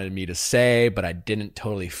they wanted me to say, but I didn't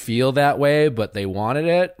totally feel that way, but they wanted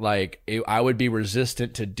it. Like I would be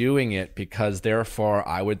resistant to doing it because therefore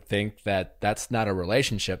I would think that that's not a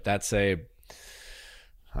relationship. That's I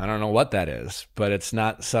don't know what that is, but it's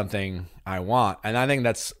not something I want. And I think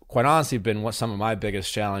that's quite honestly been some of my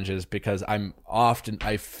biggest challenges, because I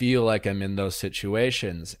feel like I'm in those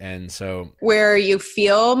situations. And so where you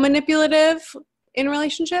feel manipulative in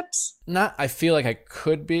relationships? I feel like I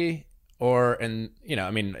could be,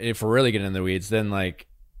 if we're really getting in the weeds, then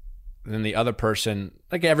the other person,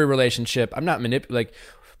 like every relationship, I'm not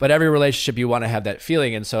but every relationship you want to have that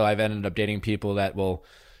feeling. And so I've ended up dating people that will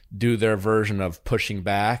do their version of pushing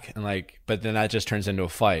back but then that just turns into a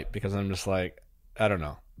fight because I'm just like, I don't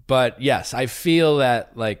know. But yes, I feel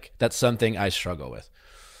that that's something I struggle with.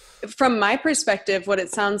 From my perspective, what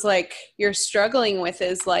it sounds like you're struggling with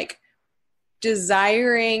is like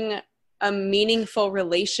desiring a meaningful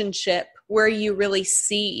relationship where you really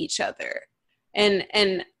see each other.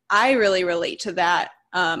 And I really relate to that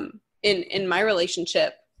in my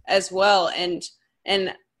relationship as well. And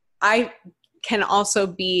I can also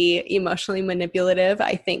be emotionally manipulative,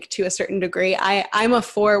 I think, to a certain degree. I'm a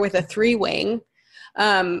 4 with a 3 wing.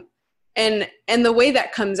 And the way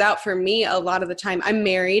that comes out for me a lot of the time, I'm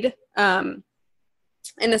married. And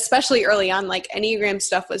especially early on, like Enneagram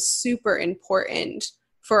stuff was super important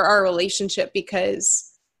for our relationship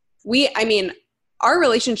because our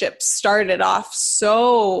relationship started off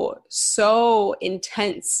so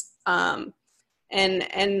intense. And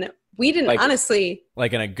we didn't honestly.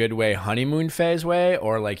 Like in a good way, honeymoon phase way,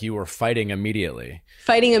 or like you were fighting immediately?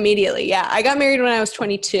 Fighting immediately, yeah. I got married when I was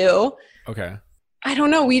 22. Okay. I don't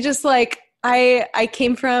know. We just I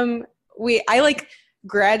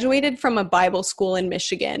graduated from a Bible school in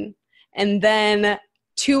Michigan, and then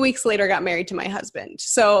 2 weeks later got married to my husband.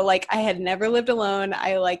 So I had never lived alone.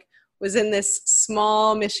 I was in this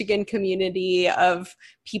small Michigan community of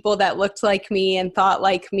people that looked like me and thought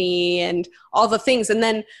like me and all the things. And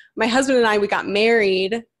then my husband and we got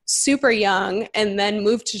married super young and then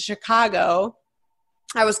moved to Chicago.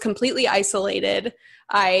 I was completely isolated.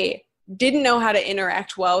 I didn't know how to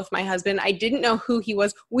interact well with my husband. I didn't know who he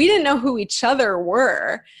was. We didn't know who each other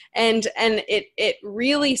were. And it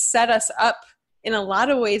really set us up in a lot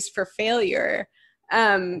of ways for failure.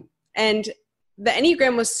 And the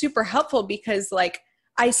Enneagram was super helpful because like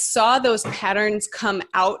I saw those patterns come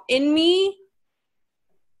out in me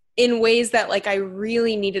in ways that like I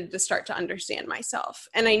really needed to start to understand myself,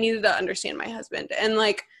 and I needed to understand my husband. And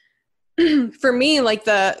like, for me, like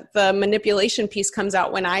the manipulation piece comes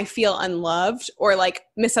out when I feel unloved or like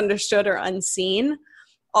misunderstood or unseen.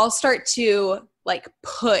 I'll start to like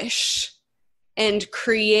push and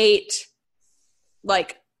create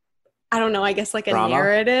like, I don't know, I guess like a Drama?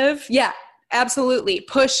 narrative. Yeah, absolutely.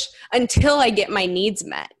 Push until I get my needs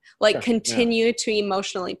met, like continue to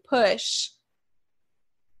emotionally push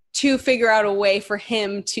to figure out a way for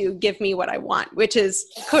him to give me what I want, which is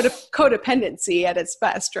codependency at its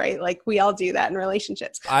best, right? Like we all do that in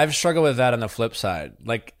relationships. I've struggled with that on the flip side.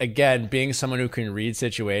 Like, again, being someone who can read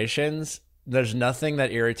situations, there's nothing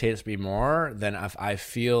that irritates me more than if I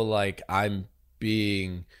feel like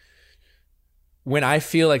when I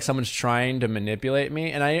feel like someone's trying to manipulate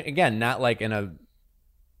me, and I, again, not like in a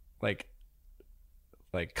like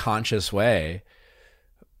conscious way,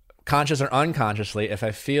 conscious or unconsciously, if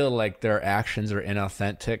I feel like their actions are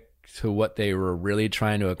inauthentic to what they were really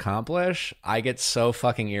trying to accomplish, I get so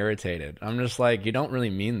fucking irritated. I'm just like, you don't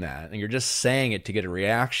really mean that. And you're just saying it to get a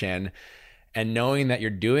reaction. And knowing that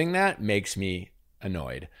you're doing that makes me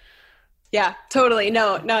annoyed. Yeah, totally.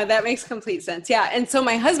 No, that makes complete sense. Yeah. And so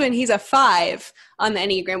my husband, he's a 5 on the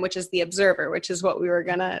Enneagram, which is the observer, which is what we were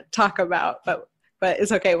going to talk about, but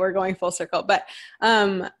it's okay. We're going full circle. But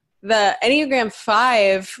the Enneagram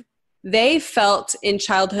 5, they felt in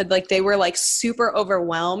childhood like they were like super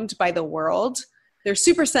overwhelmed by the world. They're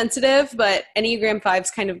super sensitive, but Enneagram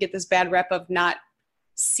 5s kind of get this bad rep of not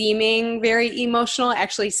seeming very emotional,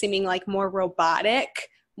 actually seeming like more robotic,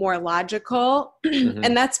 more logical. Mm-hmm.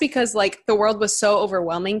 And that's because like the world was so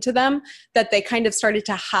overwhelming to them that they kind of started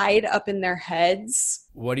to hide up in their heads.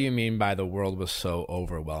 What do you mean by the world was so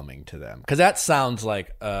overwhelming to them? Because that sounds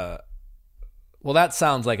like that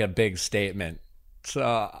sounds like a big statement.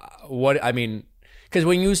 So what, I mean, because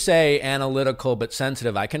when you say analytical but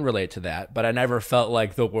sensitive, I can relate to that, but I never felt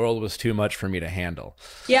like the world was too much for me to handle.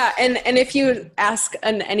 Yeah. And if you ask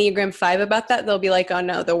an Enneagram 5 about that, they'll be like, oh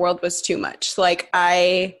no, the world was too much. Like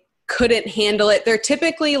I couldn't handle it. They're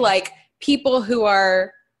typically like people who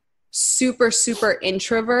are super, super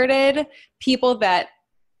introverted, people that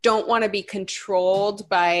don't want to be controlled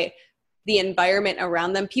by the environment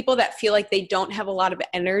around them, people that feel like they don't have a lot of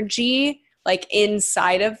energy like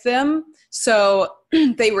inside of them. So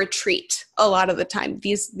they retreat a lot of the time.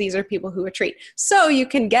 These are people who retreat. So you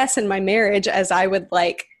can guess in my marriage, as I would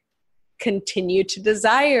like continue to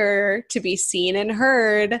desire to be seen and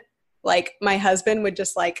heard, like my husband would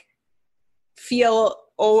just like feel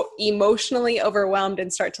emotionally overwhelmed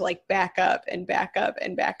and start to like back up and back up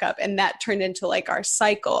and back up. And that turned into like our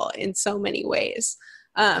cycle in so many ways.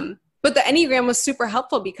 But the Enneagram was super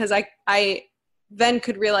helpful because I then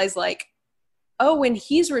could realize like, oh, when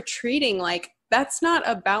he's retreating, like that's not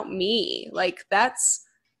about me. Like that's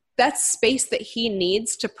space that he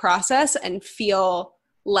needs to process and feel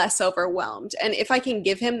less overwhelmed. And if I can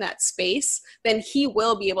give him that space, then he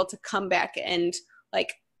will be able to come back and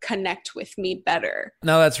like connect with me better.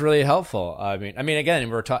 No, that's really helpful. I mean,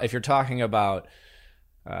 again, if you're talking about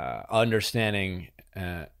understanding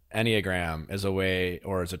Enneagram as a way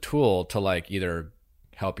or as a tool to like either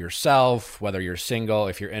help yourself, whether you're single,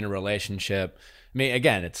 if you're in a relationship. I mean,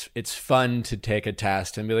 again, it's fun to take a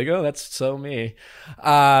test and be like, oh, that's so me.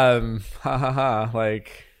 Like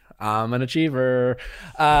I'm an achiever.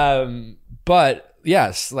 But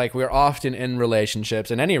yes, like we're often in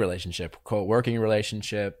relationships, in any relationship, quote, working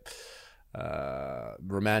relationship,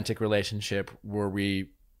 romantic relationship, where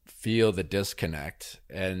we feel the disconnect.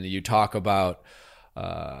 And you talk about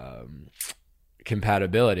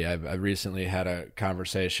compatibility. I recently had a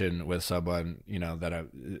conversation with someone, that I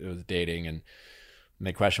was dating, and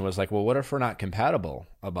the question was like, well, what if we're not compatible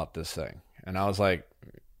about this thing? And I was like,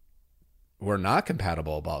 we're not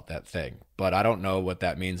compatible about that thing, but I don't know what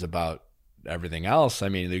that means about everything else. I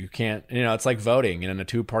mean, you can't, it's like voting in a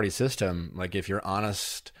 2-party system. Like if you're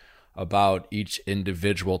honest about each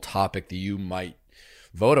individual topic that you might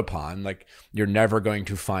vote upon, like you're never going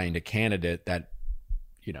to find a candidate that,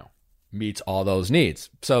 meets all those needs.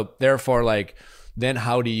 So therefore, like, then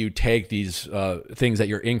how do you take these things that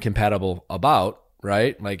you're incompatible about,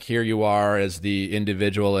 right? Like here you are as the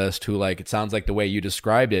individualist who, like, it sounds like the way you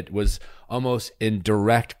described it was almost in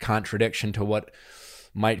direct contradiction to what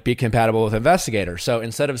might be compatible with investigator. So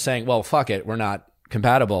instead of saying, well, fuck it, we're not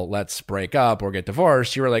compatible, let's break up or get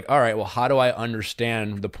divorced, you were like, all right, well, how do I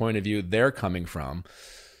understand the point of view they're coming from?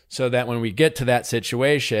 So that when we get to that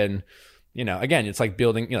situation, you know, again, it's like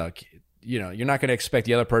building, you're not going to expect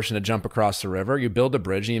the other person to jump across the river. You build a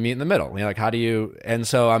bridge and you meet in the middle. You know, like, how do you, and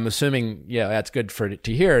so I'm assuming, yeah, that's good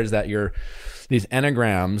to hear, is that these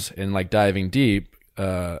Enneagrams and like diving deep,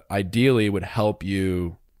 ideally would help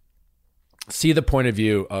you see the point of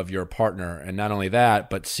view of your partner. And not only that,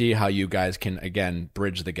 but see how you guys can, again,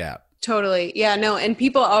 bridge the gap. Totally. Yeah, no. And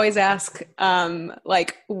people always ask,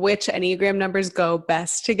 like, which Enneagram numbers go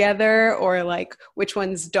best together, or like which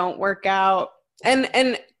ones don't work out.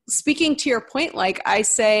 And speaking to your point, like, I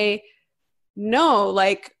say, no,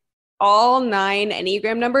 like all 9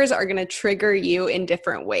 Enneagram numbers are going to trigger you in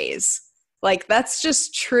different ways. Like, that's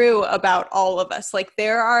just true about all of us. Like,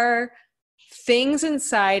 there are things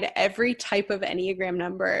inside every type of Enneagram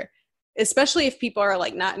number, especially if people are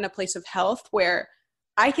like not in a place of health, where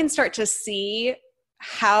I can start to see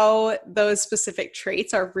how those specific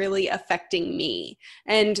traits are really affecting me.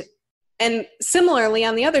 And similarly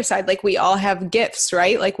on the other side, like, we all have gifts,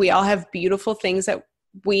 right? Like, we all have beautiful things that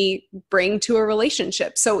we bring to a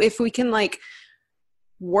relationship. So if we can like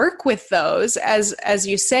work with those, as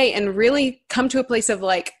you say, and really come to a place of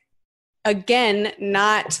like, again,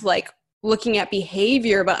 not like looking at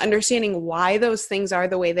behavior, but understanding why those things are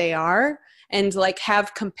the way they are, and like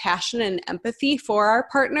have compassion and empathy for our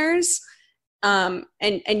partners, and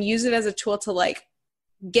use it as a tool to like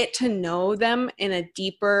get to know them in a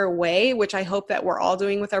deeper way, which I hope that we're all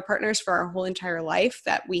doing with our partners for our whole entire life,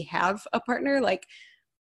 that we have a partner. Like,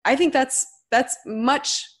 I think that's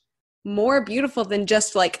much more beautiful than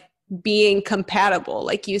just like being compatible.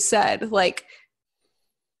 Like you said, like,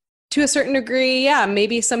 to a certain degree, yeah,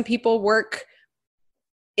 maybe some people work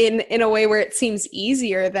in a way where it seems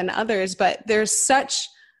easier than others, but there's such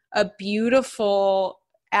a beautiful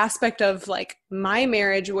aspect of like my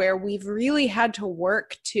marriage where we've really had to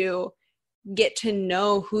work to get to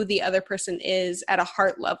know who the other person is at a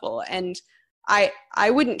heart level. And I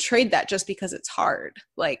wouldn't trade that just because it's hard.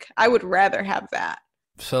 Like, I would rather have that.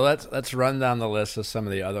 So let's run down the list of some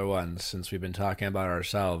of the other ones, since we've been talking about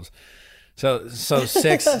ourselves. So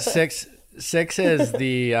six is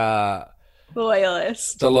the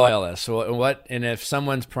loyalist. The loyalist. So what? And if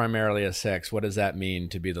someone's primarily a 6, what does that mean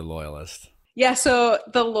to be the loyalist? Yeah. So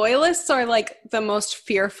the loyalists are like the most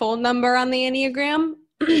fearful number on the Enneagram.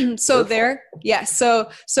 So they're, yeah. So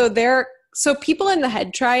people in the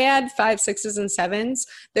head triad, 5, 6s, and 7s,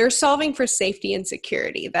 they're solving for safety and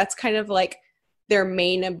security. That's kind of like their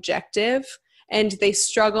main objective. And they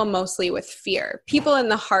struggle mostly with fear. People in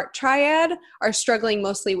the heart triad are struggling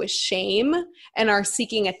mostly with shame and are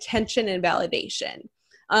seeking attention and validation.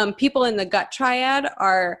 People in the gut triad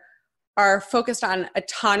are focused on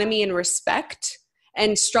autonomy and respect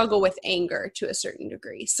and struggle with anger to a certain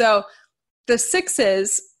degree. So the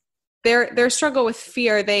 6s, their struggle with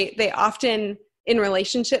fear, they often in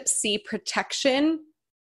relationships see protection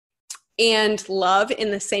and love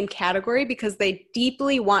in the same category, because they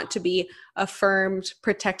deeply want to be affirmed,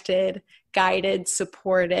 protected, guided,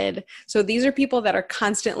 supported. So these are people that are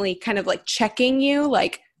constantly kind of like checking you,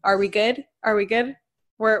 like, are we good? Are we good?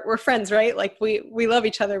 We're friends, right? Like, we love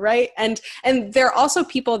each other, right? And they're also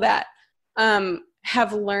people that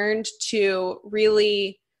have learned to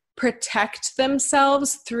really protect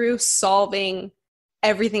themselves through solving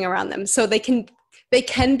everything around them. So they can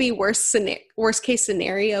be worst case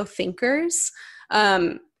scenario thinkers.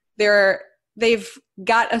 They've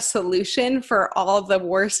got a solution for all the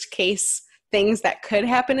worst case things that could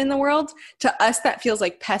happen in the world. To us, that feels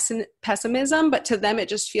like pessimism, but to them, it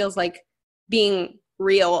just feels like being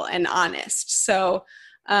real and honest. So,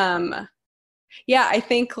 yeah, I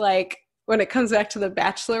think like when it comes back to the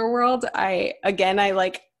Bachelor world, I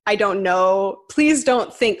don't know. Please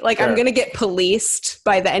don't think like, sure, I'm going to get policed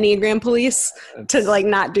by the Enneagram police to like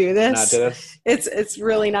not do this. It's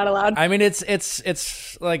really not allowed. I mean,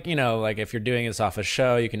 it's like, you know, like if you're doing this off a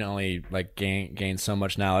show, you can only like gain so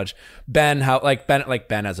much knowledge. Ben has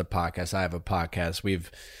a podcast. I have a podcast.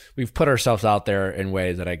 We've put ourselves out there in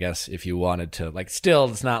ways that I guess if you wanted to, like, still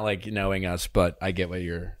it's not like knowing us, but I get what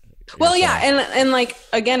you're well, saying. Yeah. And like,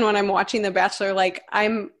 again, when I'm watching The Bachelor, like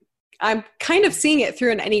I'm kind of seeing it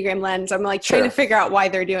through an Enneagram lens. I'm like trying to figure out why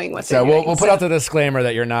they're doing what they're doing. We'll put out the disclaimer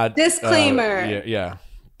that you're not. Disclaimer. Yeah.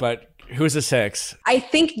 But who's a 6? I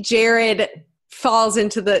think Jared falls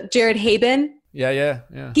into Jared Haben. Yeah.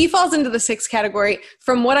 He falls into the 6 category.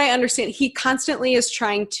 From what I understand, he constantly is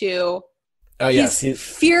trying to, he's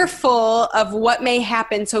fearful of what may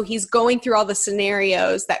happen. So he's going through all the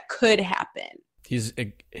scenarios that could happen.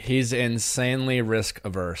 He's insanely risk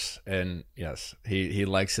averse, and yes, he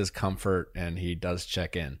likes his comfort, and he does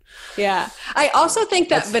check in. Yeah. I also think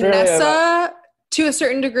that Vanessa, to a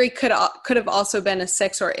certain degree, could have also been a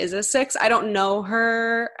 6 or is a 6. I don't know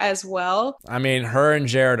her as well. I mean, her and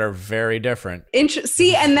Jared are very different.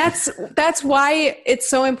 See, and that's why it's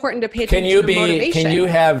so important to pay attention to motivation. Can you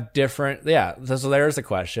have different? Yeah. So there's the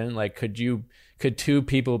question. Like, could 2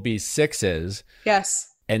 people be 6s? Yes.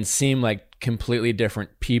 And seem like completely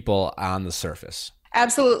different people on the surface?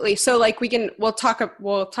 Absolutely. So like we'll talk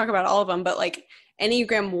about all of them, but like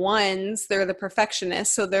Enneagram 1s, they're the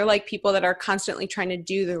perfectionists. So they're like people that are constantly trying to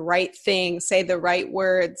do the right thing, say the right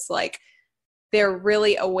words. Like they're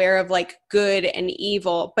really aware of like good and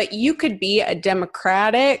evil, but you could be a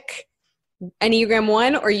Democratic Enneagram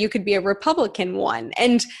 1, or you could be a Republican 1.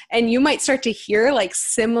 And you might start to hear like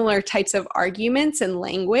similar types of arguments and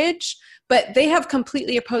language, but they have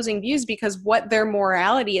completely opposing views because what their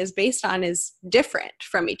morality is based on is different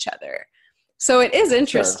from each other. So it is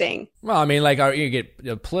interesting. Sure. Well, I mean, like you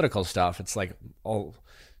get political stuff. It's like all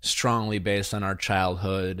strongly based on our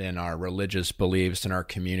childhood and our religious beliefs and our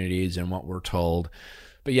communities and what we're told.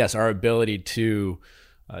 But yes, our ability to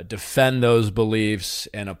defend those beliefs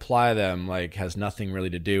and apply them like has nothing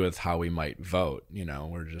really to do with how we might vote. You know,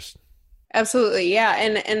 we're just... Absolutely. Yeah.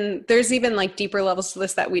 And there's even like deeper levels to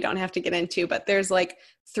this that we don't have to get into, but there's like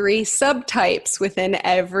 3 subtypes within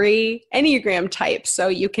every Enneagram type. So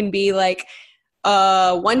you can be like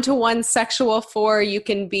a 1-to-1 sexual 4, you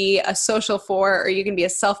can be a social 4, or you can be a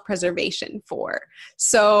self-preservation 4.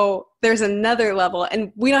 So there's another level,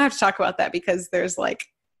 and we don't have to talk about that because there's like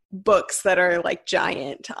books that are like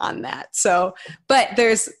giant on that. So, but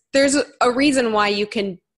there's a reason why you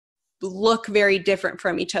can look very different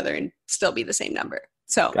from each other and still be the same number.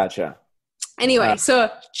 So gotcha. Anyway, so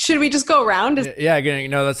should we just go around?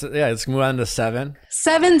 Let's move on to 7.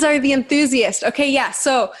 7s are the enthusiast. Okay, yeah.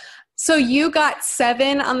 So you got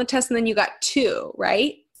 7 on the test, and then you got 2,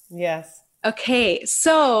 right? Yes. Okay,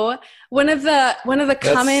 so one of the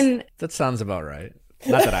common... That sounds about right.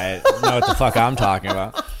 Not that I know what the fuck I'm talking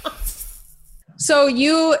about. So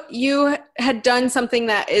you had done something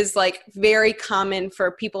that is like very common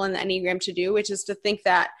for people in the Enneagram to do, which is to think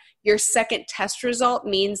that your second test result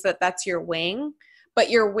means that that's your wing, but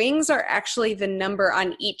your wings are actually the number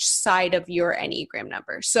on each side of your Enneagram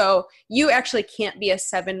number. So you actually can't be a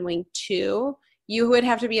 7 wing 2. You would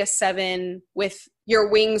have to be a 7 with your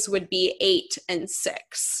wings would be 8 and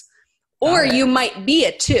 6, or you might be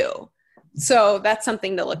a 2. So that's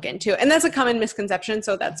something to look into. And that's a common misconception.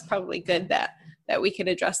 So that's probably good that we could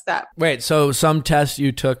address that. Wait, so some tests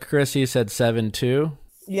you took, Chrissy, said 7-2?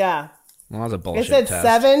 Yeah. Well, that was a bullshit test. It said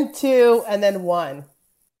test. 7, 2, and then 1.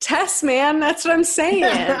 Tests, man. That's what I'm saying.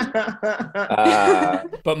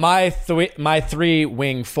 But my 3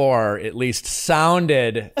 wing 4 at least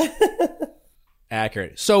sounded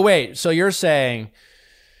accurate. So wait, so you're saying,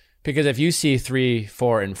 because if you see 3,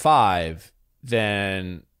 4, and 5,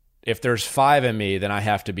 then if there's 5 in me, then I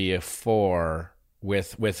have to be a 4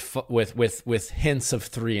 with hints of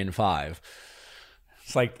 3 and 5.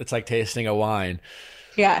 It's like tasting a wine.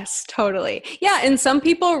 Yes, totally. Yeah, and some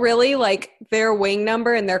people really like their wing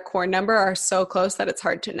number and their core number are so close that it's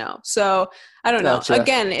hard to know. So I don't know. Gotcha.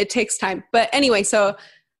 Again, it takes time. But anyway, so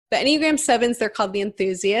the Enneagram 7s, they're called the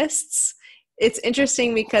enthusiasts. It's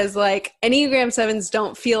interesting because like Enneagram 7s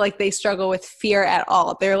don't feel like they struggle with fear at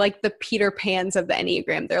all. They're like the Peter Pans of the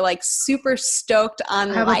Enneagram. They're like super stoked on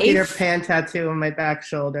life. I have a Peter Pan tattoo on my back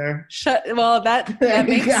shoulder. Well, that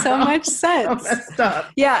makes so much sense. Messed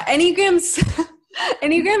up. Yeah, Enneagram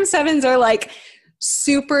 7s are like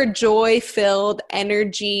super joy-filled,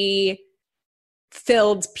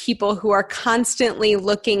 energy-filled people who are constantly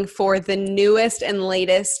looking for the newest and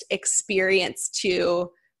latest experience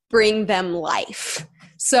to bring them life.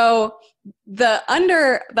 So the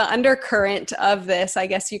undercurrent of this, I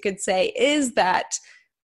guess you could say, is that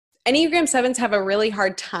Enneagram 7s have a really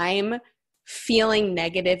hard time feeling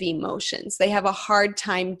negative emotions. They have a hard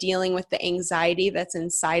time dealing with the anxiety that's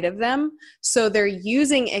inside of them. So they're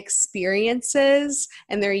using experiences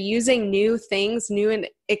and they're using new things, new and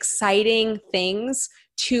exciting things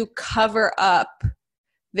to cover up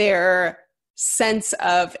their sense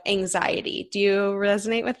of anxiety. Do you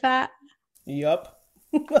resonate with that? Yup.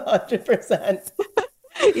 100%.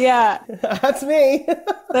 Yeah. That's me.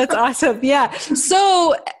 That's awesome. Yeah.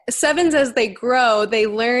 So 7s, as they grow, they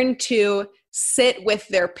learn to sit with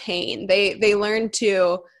their pain. They learn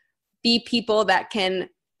to be people that can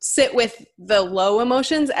sit with the low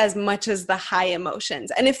emotions as much as the high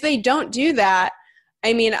emotions. And if they don't do that,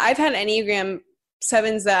 I mean, I've had Enneagram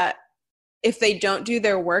 7s that if they don't do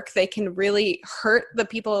their work, they can really hurt the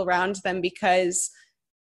people around them, because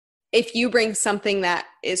if you bring something that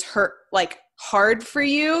is hard for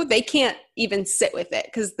you, they can't even sit with it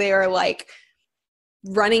because they are like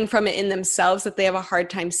running from it in themselves, that they have a hard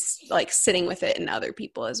time like sitting with it in other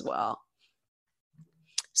people as well.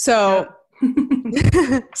 So,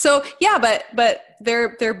 so yeah, but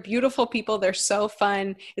they're beautiful people. They're so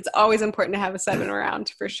fun. It's always important to have a 7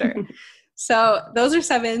 around for sure. So those are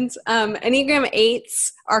 7s. Enneagram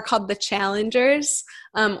 8s are called the challengers,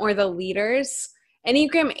 or the leaders.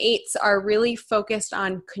 Enneagram 8s are really focused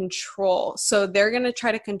on control. So they're going to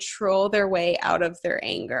try to control their way out of their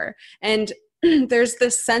anger. And there's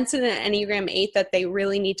this sense in an Enneagram 8 that they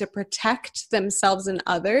really need to protect themselves and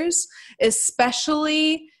others,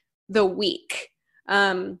 especially the weak.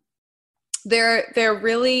 They're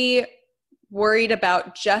really worried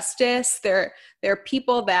about justice. They're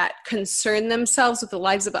people that concern themselves with the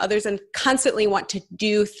lives of others and constantly want to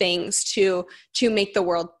do things to make the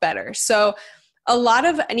world better. So a lot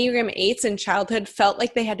of Enneagram 8s in childhood felt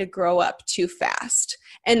like they had to grow up too fast.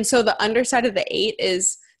 And so the underside of the 8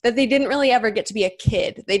 is that they didn't really ever get to be a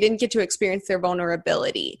kid. They didn't get to experience their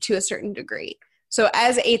vulnerability to a certain degree. So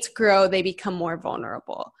as 8s grow, they become more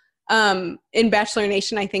vulnerable. In Bachelor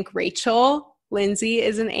Nation, I think Rachel Lindsay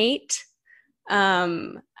is an 8.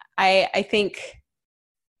 I think,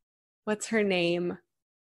 what's her name?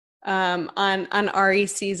 On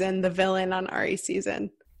Ari's season, the villain on Ari's season.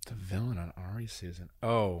 The villain on Ari's season.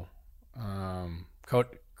 Oh, Coach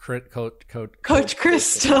Crystal.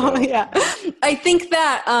 Yeah. I think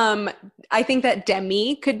that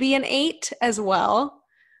Demi could be an 8 as well.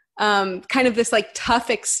 Kind of this like tough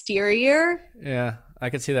exterior. Yeah, I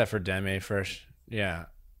could see that for Demi first. Yeah.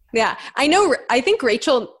 Yeah. I think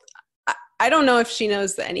Rachel, I don't know if she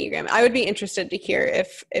knows the Enneagram. I would be interested to hear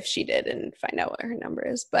if she did and find out what her number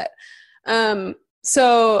is. But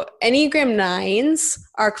so Enneagram 9s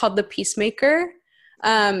are called the peacemaker.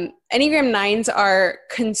 Enneagram 9s are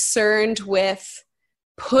concerned with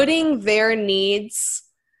putting their needs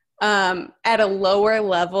at a lower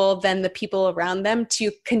level than the people around them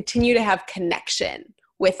to continue to have connection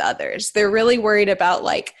with others. They're really worried about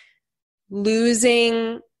like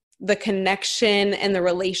losing the connection and the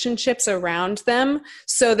relationships around them.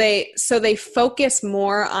 So they focus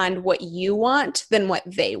more on what you want than what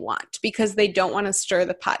they want, because they don't want to stir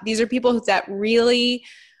the pot. These are people that really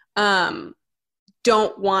don't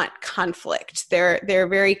want conflict. They're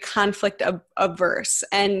very conflict averse,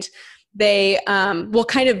 and they will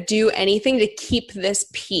kind of do anything to keep this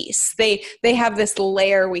peace. They have this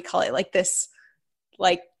layer, we call it like this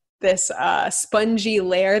spongy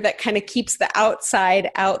layer that kind of keeps the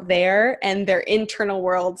outside out there and their internal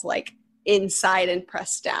worlds like inside and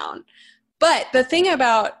pressed down. But the thing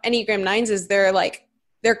about Enneagram 9s is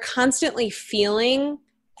they're constantly feeling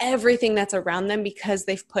everything that's around them because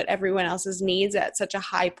they've put everyone else's needs at such a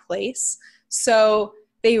high place. So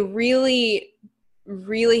they really,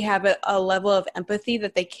 really have a level of empathy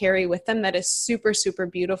that they carry with them that is super, super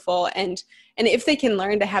beautiful. And if they can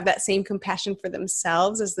learn to have that same compassion for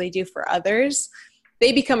themselves as they do for others,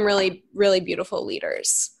 they become really, really beautiful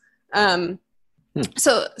leaders. So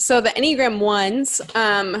the Enneagram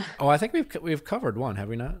 1s. I think we've covered one, have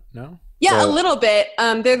we not? No? Yeah, a little bit.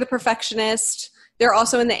 They're the perfectionist. They're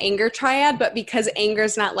also in the anger triad, but because anger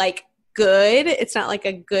is not like good, it's not like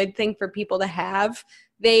a good thing for people to have.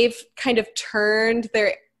 They've kind of turned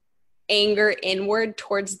their anger inward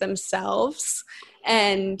towards themselves.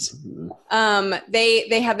 And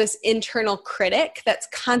they have this internal critic that's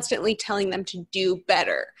constantly telling them to do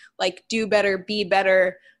better, like do better, be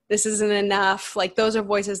better. This isn't enough. Like those are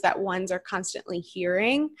voices that 1s are constantly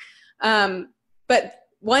hearing. But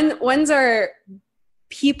ones are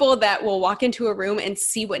people that will walk into a room and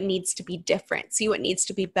see what needs to be different, see what needs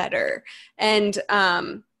to be better. And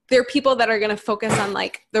they're people that are going to focus on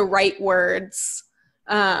like the right words,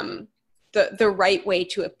 the right way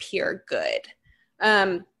to appear good.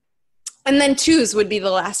 And then 2s would be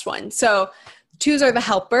the last one. So 2s are the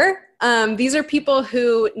helper. These are people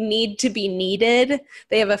who need to be needed.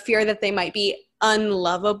 They have a fear that they might be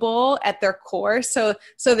unlovable at their core. So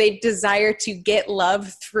they desire to get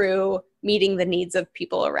love through meeting the needs of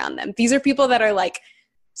people around them. These are people that are like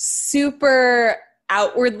super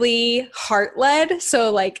outwardly heart-led.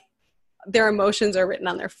 So like their emotions are written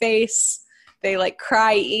on their face. They like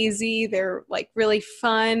cry easy. They're like really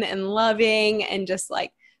fun and loving, and just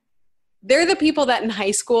like, they're the people that in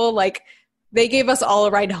high school, like they gave us all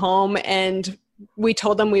a ride home and we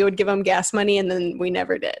told them we would give them gas money and then we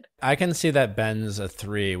never did. I can see that Ben's a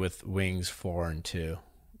 3 with wings 4 and 2.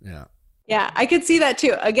 Yeah. Yeah, I could see that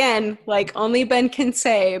too. Again, like only Ben can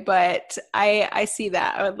say, but I see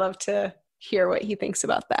that. I would love to hear what he thinks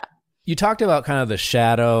about that. You talked about kind of the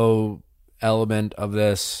shadow element of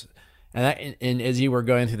this, and as you were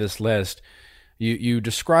going through this list, you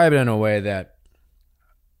describe it in a way that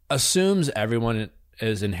assumes everyone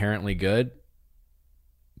is inherently good,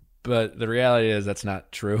 but the reality is that's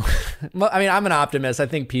not true. I mean, I'm an optimist. I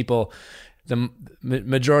think the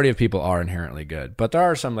majority of people are inherently good, but there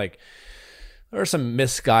are some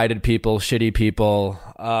misguided people, shitty people,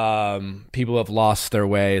 people who have lost their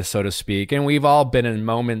way, so to speak. And we've all been in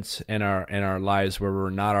moments in our lives where we're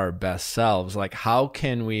not our best selves. Like, how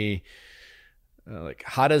can we,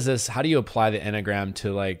 how do you apply the Enneagram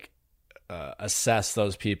to assess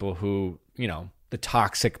those people who, the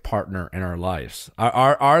toxic partner in our lives?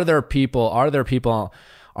 Are there the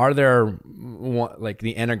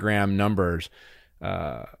Enneagram numbers,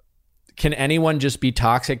 can anyone just be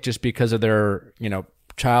toxic just because of their,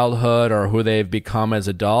 childhood or who they've become as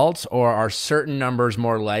adults? Or are certain numbers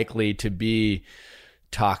more likely to be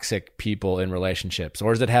toxic people in relationships?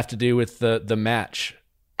 Or does it have to do with the match?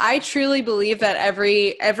 I truly believe that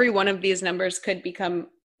every one of these numbers could become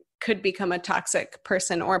a toxic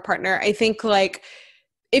person or partner. I think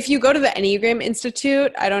if you go to the Enneagram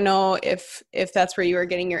Institute, I don't know if that's where you are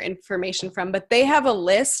getting your information from, but they have a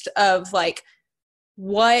list of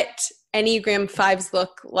what Enneagram 5s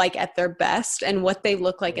look like at their best and what they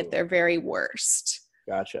look like at their very worst.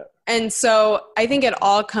 Gotcha. And so I think it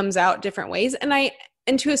all comes out different ways. And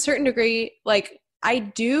to a certain degree, I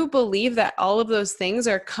do believe that all of those things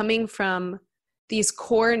are coming from these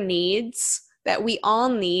core needs that we all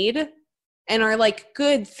need and are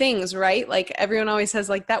good things, right? Everyone always says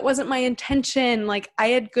that wasn't my intention. I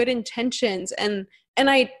had good intentions. And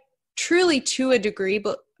I truly, to a degree,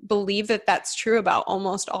 believe that that's true about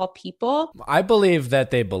almost all people. I believe that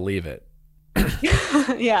they believe it.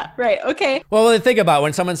 Yeah, right. Okay. Well, think about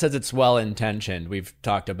when someone says it's well-intentioned. We've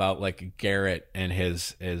talked about Garrett and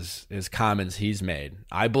his comments he's made.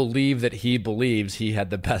 I believe that he believes he had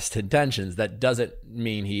the best intentions. That doesn't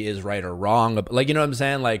mean he is right or wrong. You know what I'm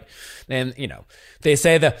saying? And they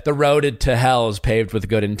say that the road to hell is paved with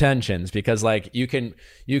good intentions, because you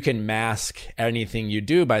can mask anything you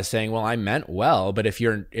do by saying, well, I meant well. But if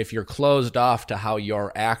you're closed off to how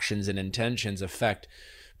your actions and intentions affect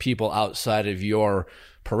people outside of your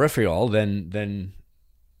peripheral, then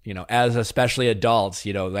as especially adults,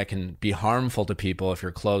 that can be harmful to people if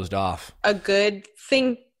you're closed off. A good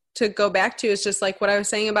thing to go back to is just what I was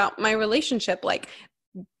saying about my relationship,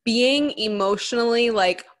 being emotionally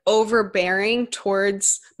overbearing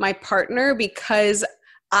towards my partner because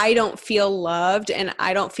I don't feel loved and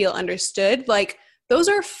I don't feel understood. Those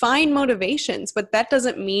are fine motivations, but that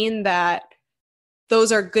doesn't mean that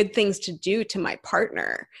those are good things to do to my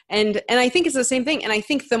partner. And I think it's the same thing. And I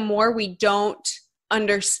think the more we don't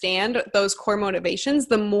understand those core motivations,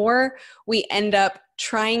 the more we end up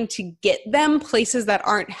trying to get them places that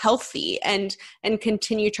aren't healthy and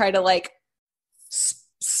continue try to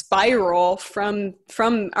spiral from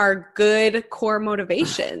our good core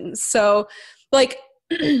motivations. So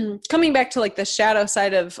coming back to the shadow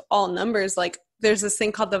side of all numbers, there's this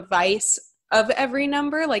thing called the vice of every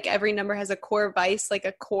number. Every number has a core vice,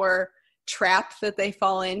 a core trap that they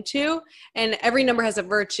fall into. And every number has a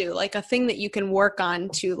virtue, a thing that you can work on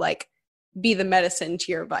to be the medicine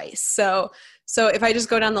to your vice. So if I just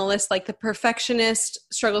go down the list, the perfectionist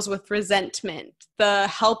struggles with resentment. The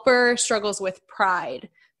helper struggles with pride.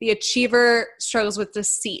 The achiever struggles with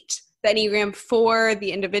deceit. The Enneagram 4,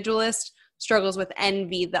 the individualist, struggles with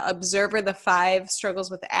envy. The observer, the 5,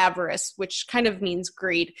 struggles with avarice, which kind of means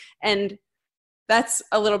greed. And that's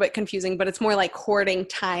a little bit confusing, but it's more hoarding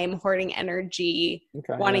time, hoarding energy,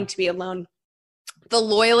 wanting to be alone. The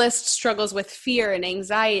loyalist struggles with fear and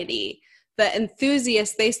anxiety. The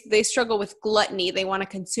enthusiast, they struggle with gluttony. They want to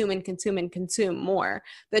consume and consume and consume more.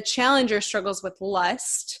 The challenger struggles with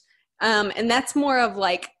lust. And that's more of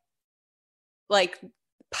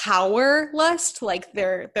power lust.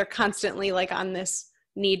 They're constantly on this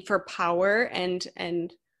need for power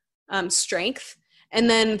and strength. And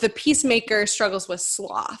then the peacemaker struggles with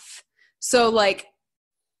sloth. So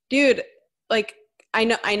dude,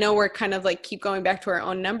 I know we're kind of keep going back to our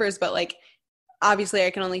own numbers, but obviously I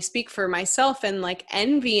can only speak for myself, and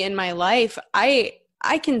envy in my life, I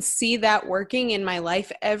can see that working in my life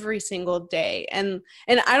every single day. And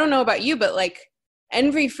I don't know about you, but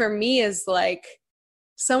envy for me is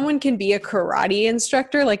someone can be a karate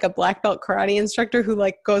instructor, like a black belt karate instructor who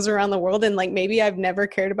like goes around the world, and like maybe I've never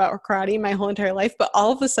cared about karate my whole entire life, but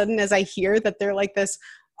all of a sudden as I hear that they're like this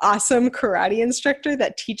awesome karate instructor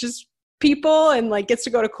that teaches people and like gets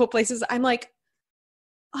to go to cool places, I'm like,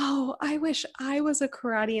 oh, I wish I was a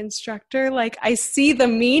karate instructor. Like I see the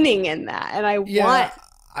meaning in that, and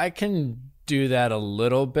I can do that a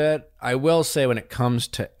little bit. I will say when it comes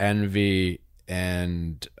to envy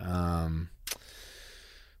and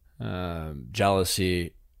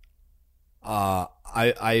jealousy,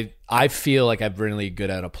 I feel like I'm really good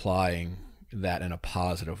at applying that in a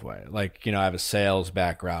positive way. Like, I have a sales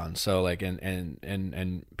background, so like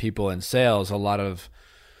and people in sales, a lot of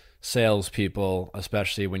salespeople,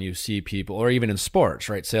 especially when you see people, or even in sports,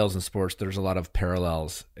 right? Sales and sports, there's a lot of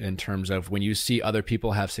parallels in terms of when you see other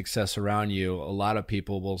people have success around you, a lot of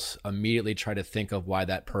people will immediately try to think of why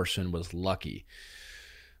that person was lucky,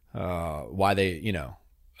 why they,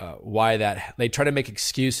 why that they try to make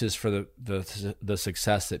excuses for the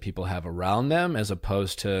success that people have around them, as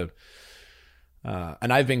opposed to,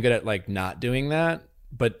 and I've been good at like not doing that,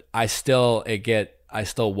 but I still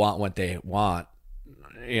want what they want.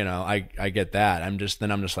 I get that. I'm just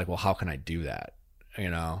like, well, how can I do that?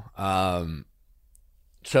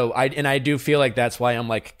 So I do feel like that's why I'm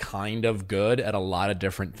like kind of good at a lot of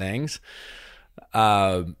different things.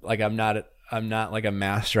 Like I'm not like a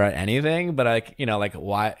master at anything, but like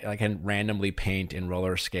why I can randomly paint and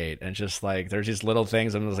roller skate, and just like there's these little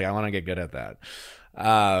things I'm just like I want to get good at that.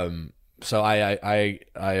 So I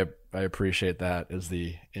appreciate that as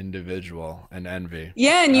the individual and envy.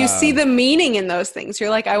 Yeah, and you see the meaning in those things.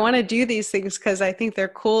 You're like, I want to do these things because I think they're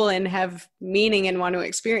cool and have meaning and want to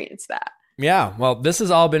experience that. Yeah, well, this has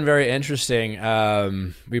all been very interesting.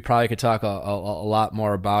 We probably could talk a lot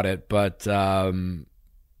more about it, but we're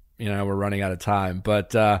running out of time.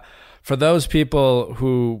 But for those people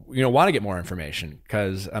who want to get more information,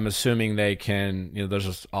 because I'm assuming they can, there's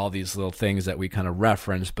just all these little things that we kind of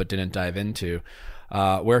referenced but didn't dive into.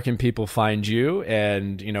 Where can people find you,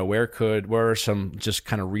 and where are some just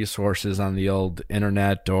kind of resources on the old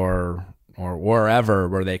internet or wherever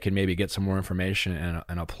where they can maybe get some more information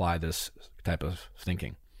and apply this type of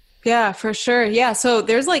thinking? Yeah, for sure. Yeah, so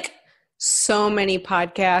there's like so many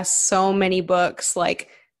podcasts, so many books, like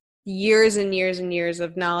years and years and years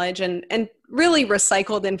of knowledge and really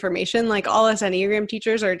recycled information. Like all us Enneagram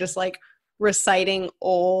teachers are just like reciting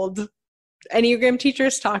old Enneagram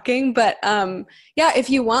teachers talking. But if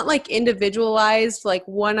you want like individualized, like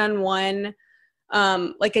one-on-one,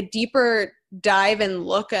 like a deeper dive and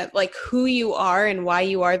look at like who you are and why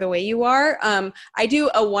you are the way you are, I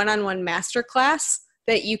do a one-on-one masterclass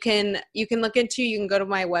that you can look into. You can go to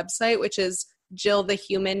my website, which is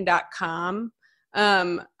jillthehuman.com.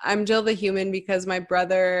 I'm Jill the Human because my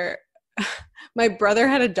brother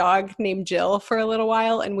had a dog named Jill for a little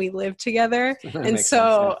while, and we lived together. And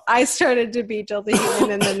so I started to be Jill the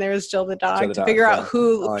Human, and then there was Jill the dog to figure out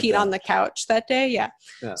who peed on the couch that day. Yeah.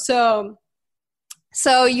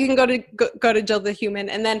 So you can go to Jill the Human.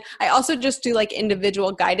 And then I also just do like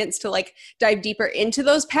individual guidance to like dive deeper into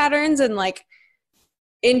those patterns and like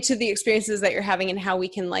into the experiences that you're having and how we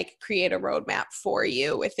can like create a roadmap for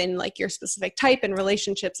you within like your specific type and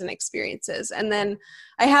relationships and experiences. And then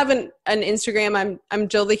I have an Instagram. I'm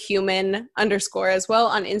Jill the Human _ as well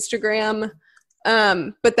on Instagram.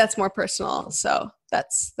 But that's more personal. So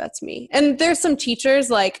that's me. And there's some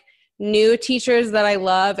teachers, like new teachers that I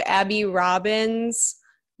love. Abby Robbins,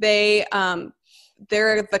 they're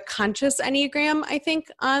the Conscious Enneagram, I think,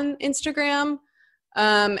 on Instagram.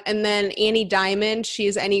 And then Annie Diamond,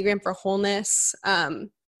 she's Enneagram for Wholeness.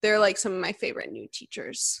 They're like some of my favorite new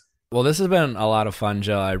teachers. Well, this has been a lot of fun,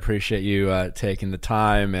 Jill. I appreciate you taking the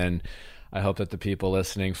time, and I hope that the people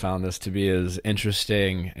listening found this to be as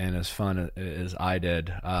interesting and as fun as I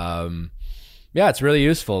did. It's really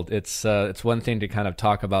useful. It's one thing to kind of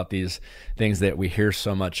talk about these things that we hear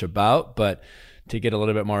so much about, but to get a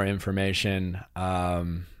little bit more information,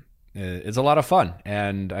 it's a lot of fun,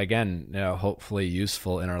 and again, hopefully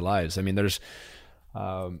useful in our lives. I mean,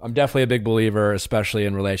 I'm definitely a big believer, especially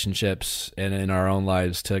in relationships and in our own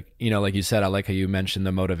lives, to, like you said, I like how you mentioned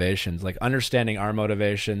the motivations, like understanding our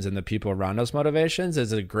motivations and the people around us motivations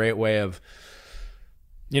is a great way of,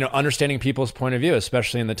 understanding people's point of view,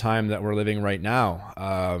 especially in the time that we're living right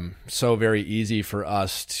now. So very easy for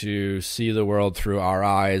us to see the world through our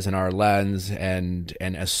eyes and our lens and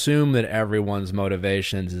assume that everyone's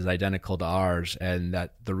motivations is identical to ours, and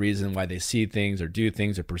that the reason why they see things or do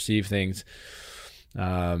things or perceive things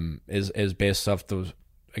is based off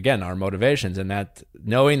again, our motivations, and that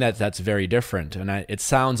knowing that that's very different. And it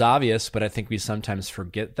sounds obvious, but I think we sometimes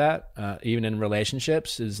forget that, even in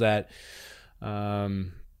relationships, is that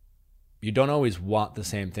you don't always want the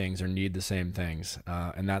same things or need the same things,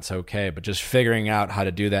 and that's okay. But just figuring out how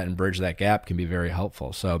to do that and bridge that gap can be very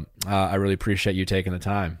helpful. So I really appreciate you taking the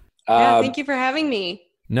time. Yeah, thank you for having me.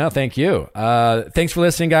 No, thank you. Thanks for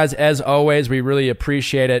listening, guys. As always, we really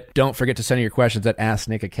appreciate it. Don't forget to send your questions at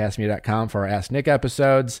asknick@castmedia.com for our Ask Nick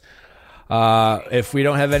episodes. If we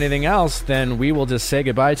don't have anything else, then we will just say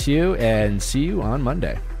goodbye to you and see you on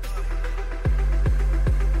Monday.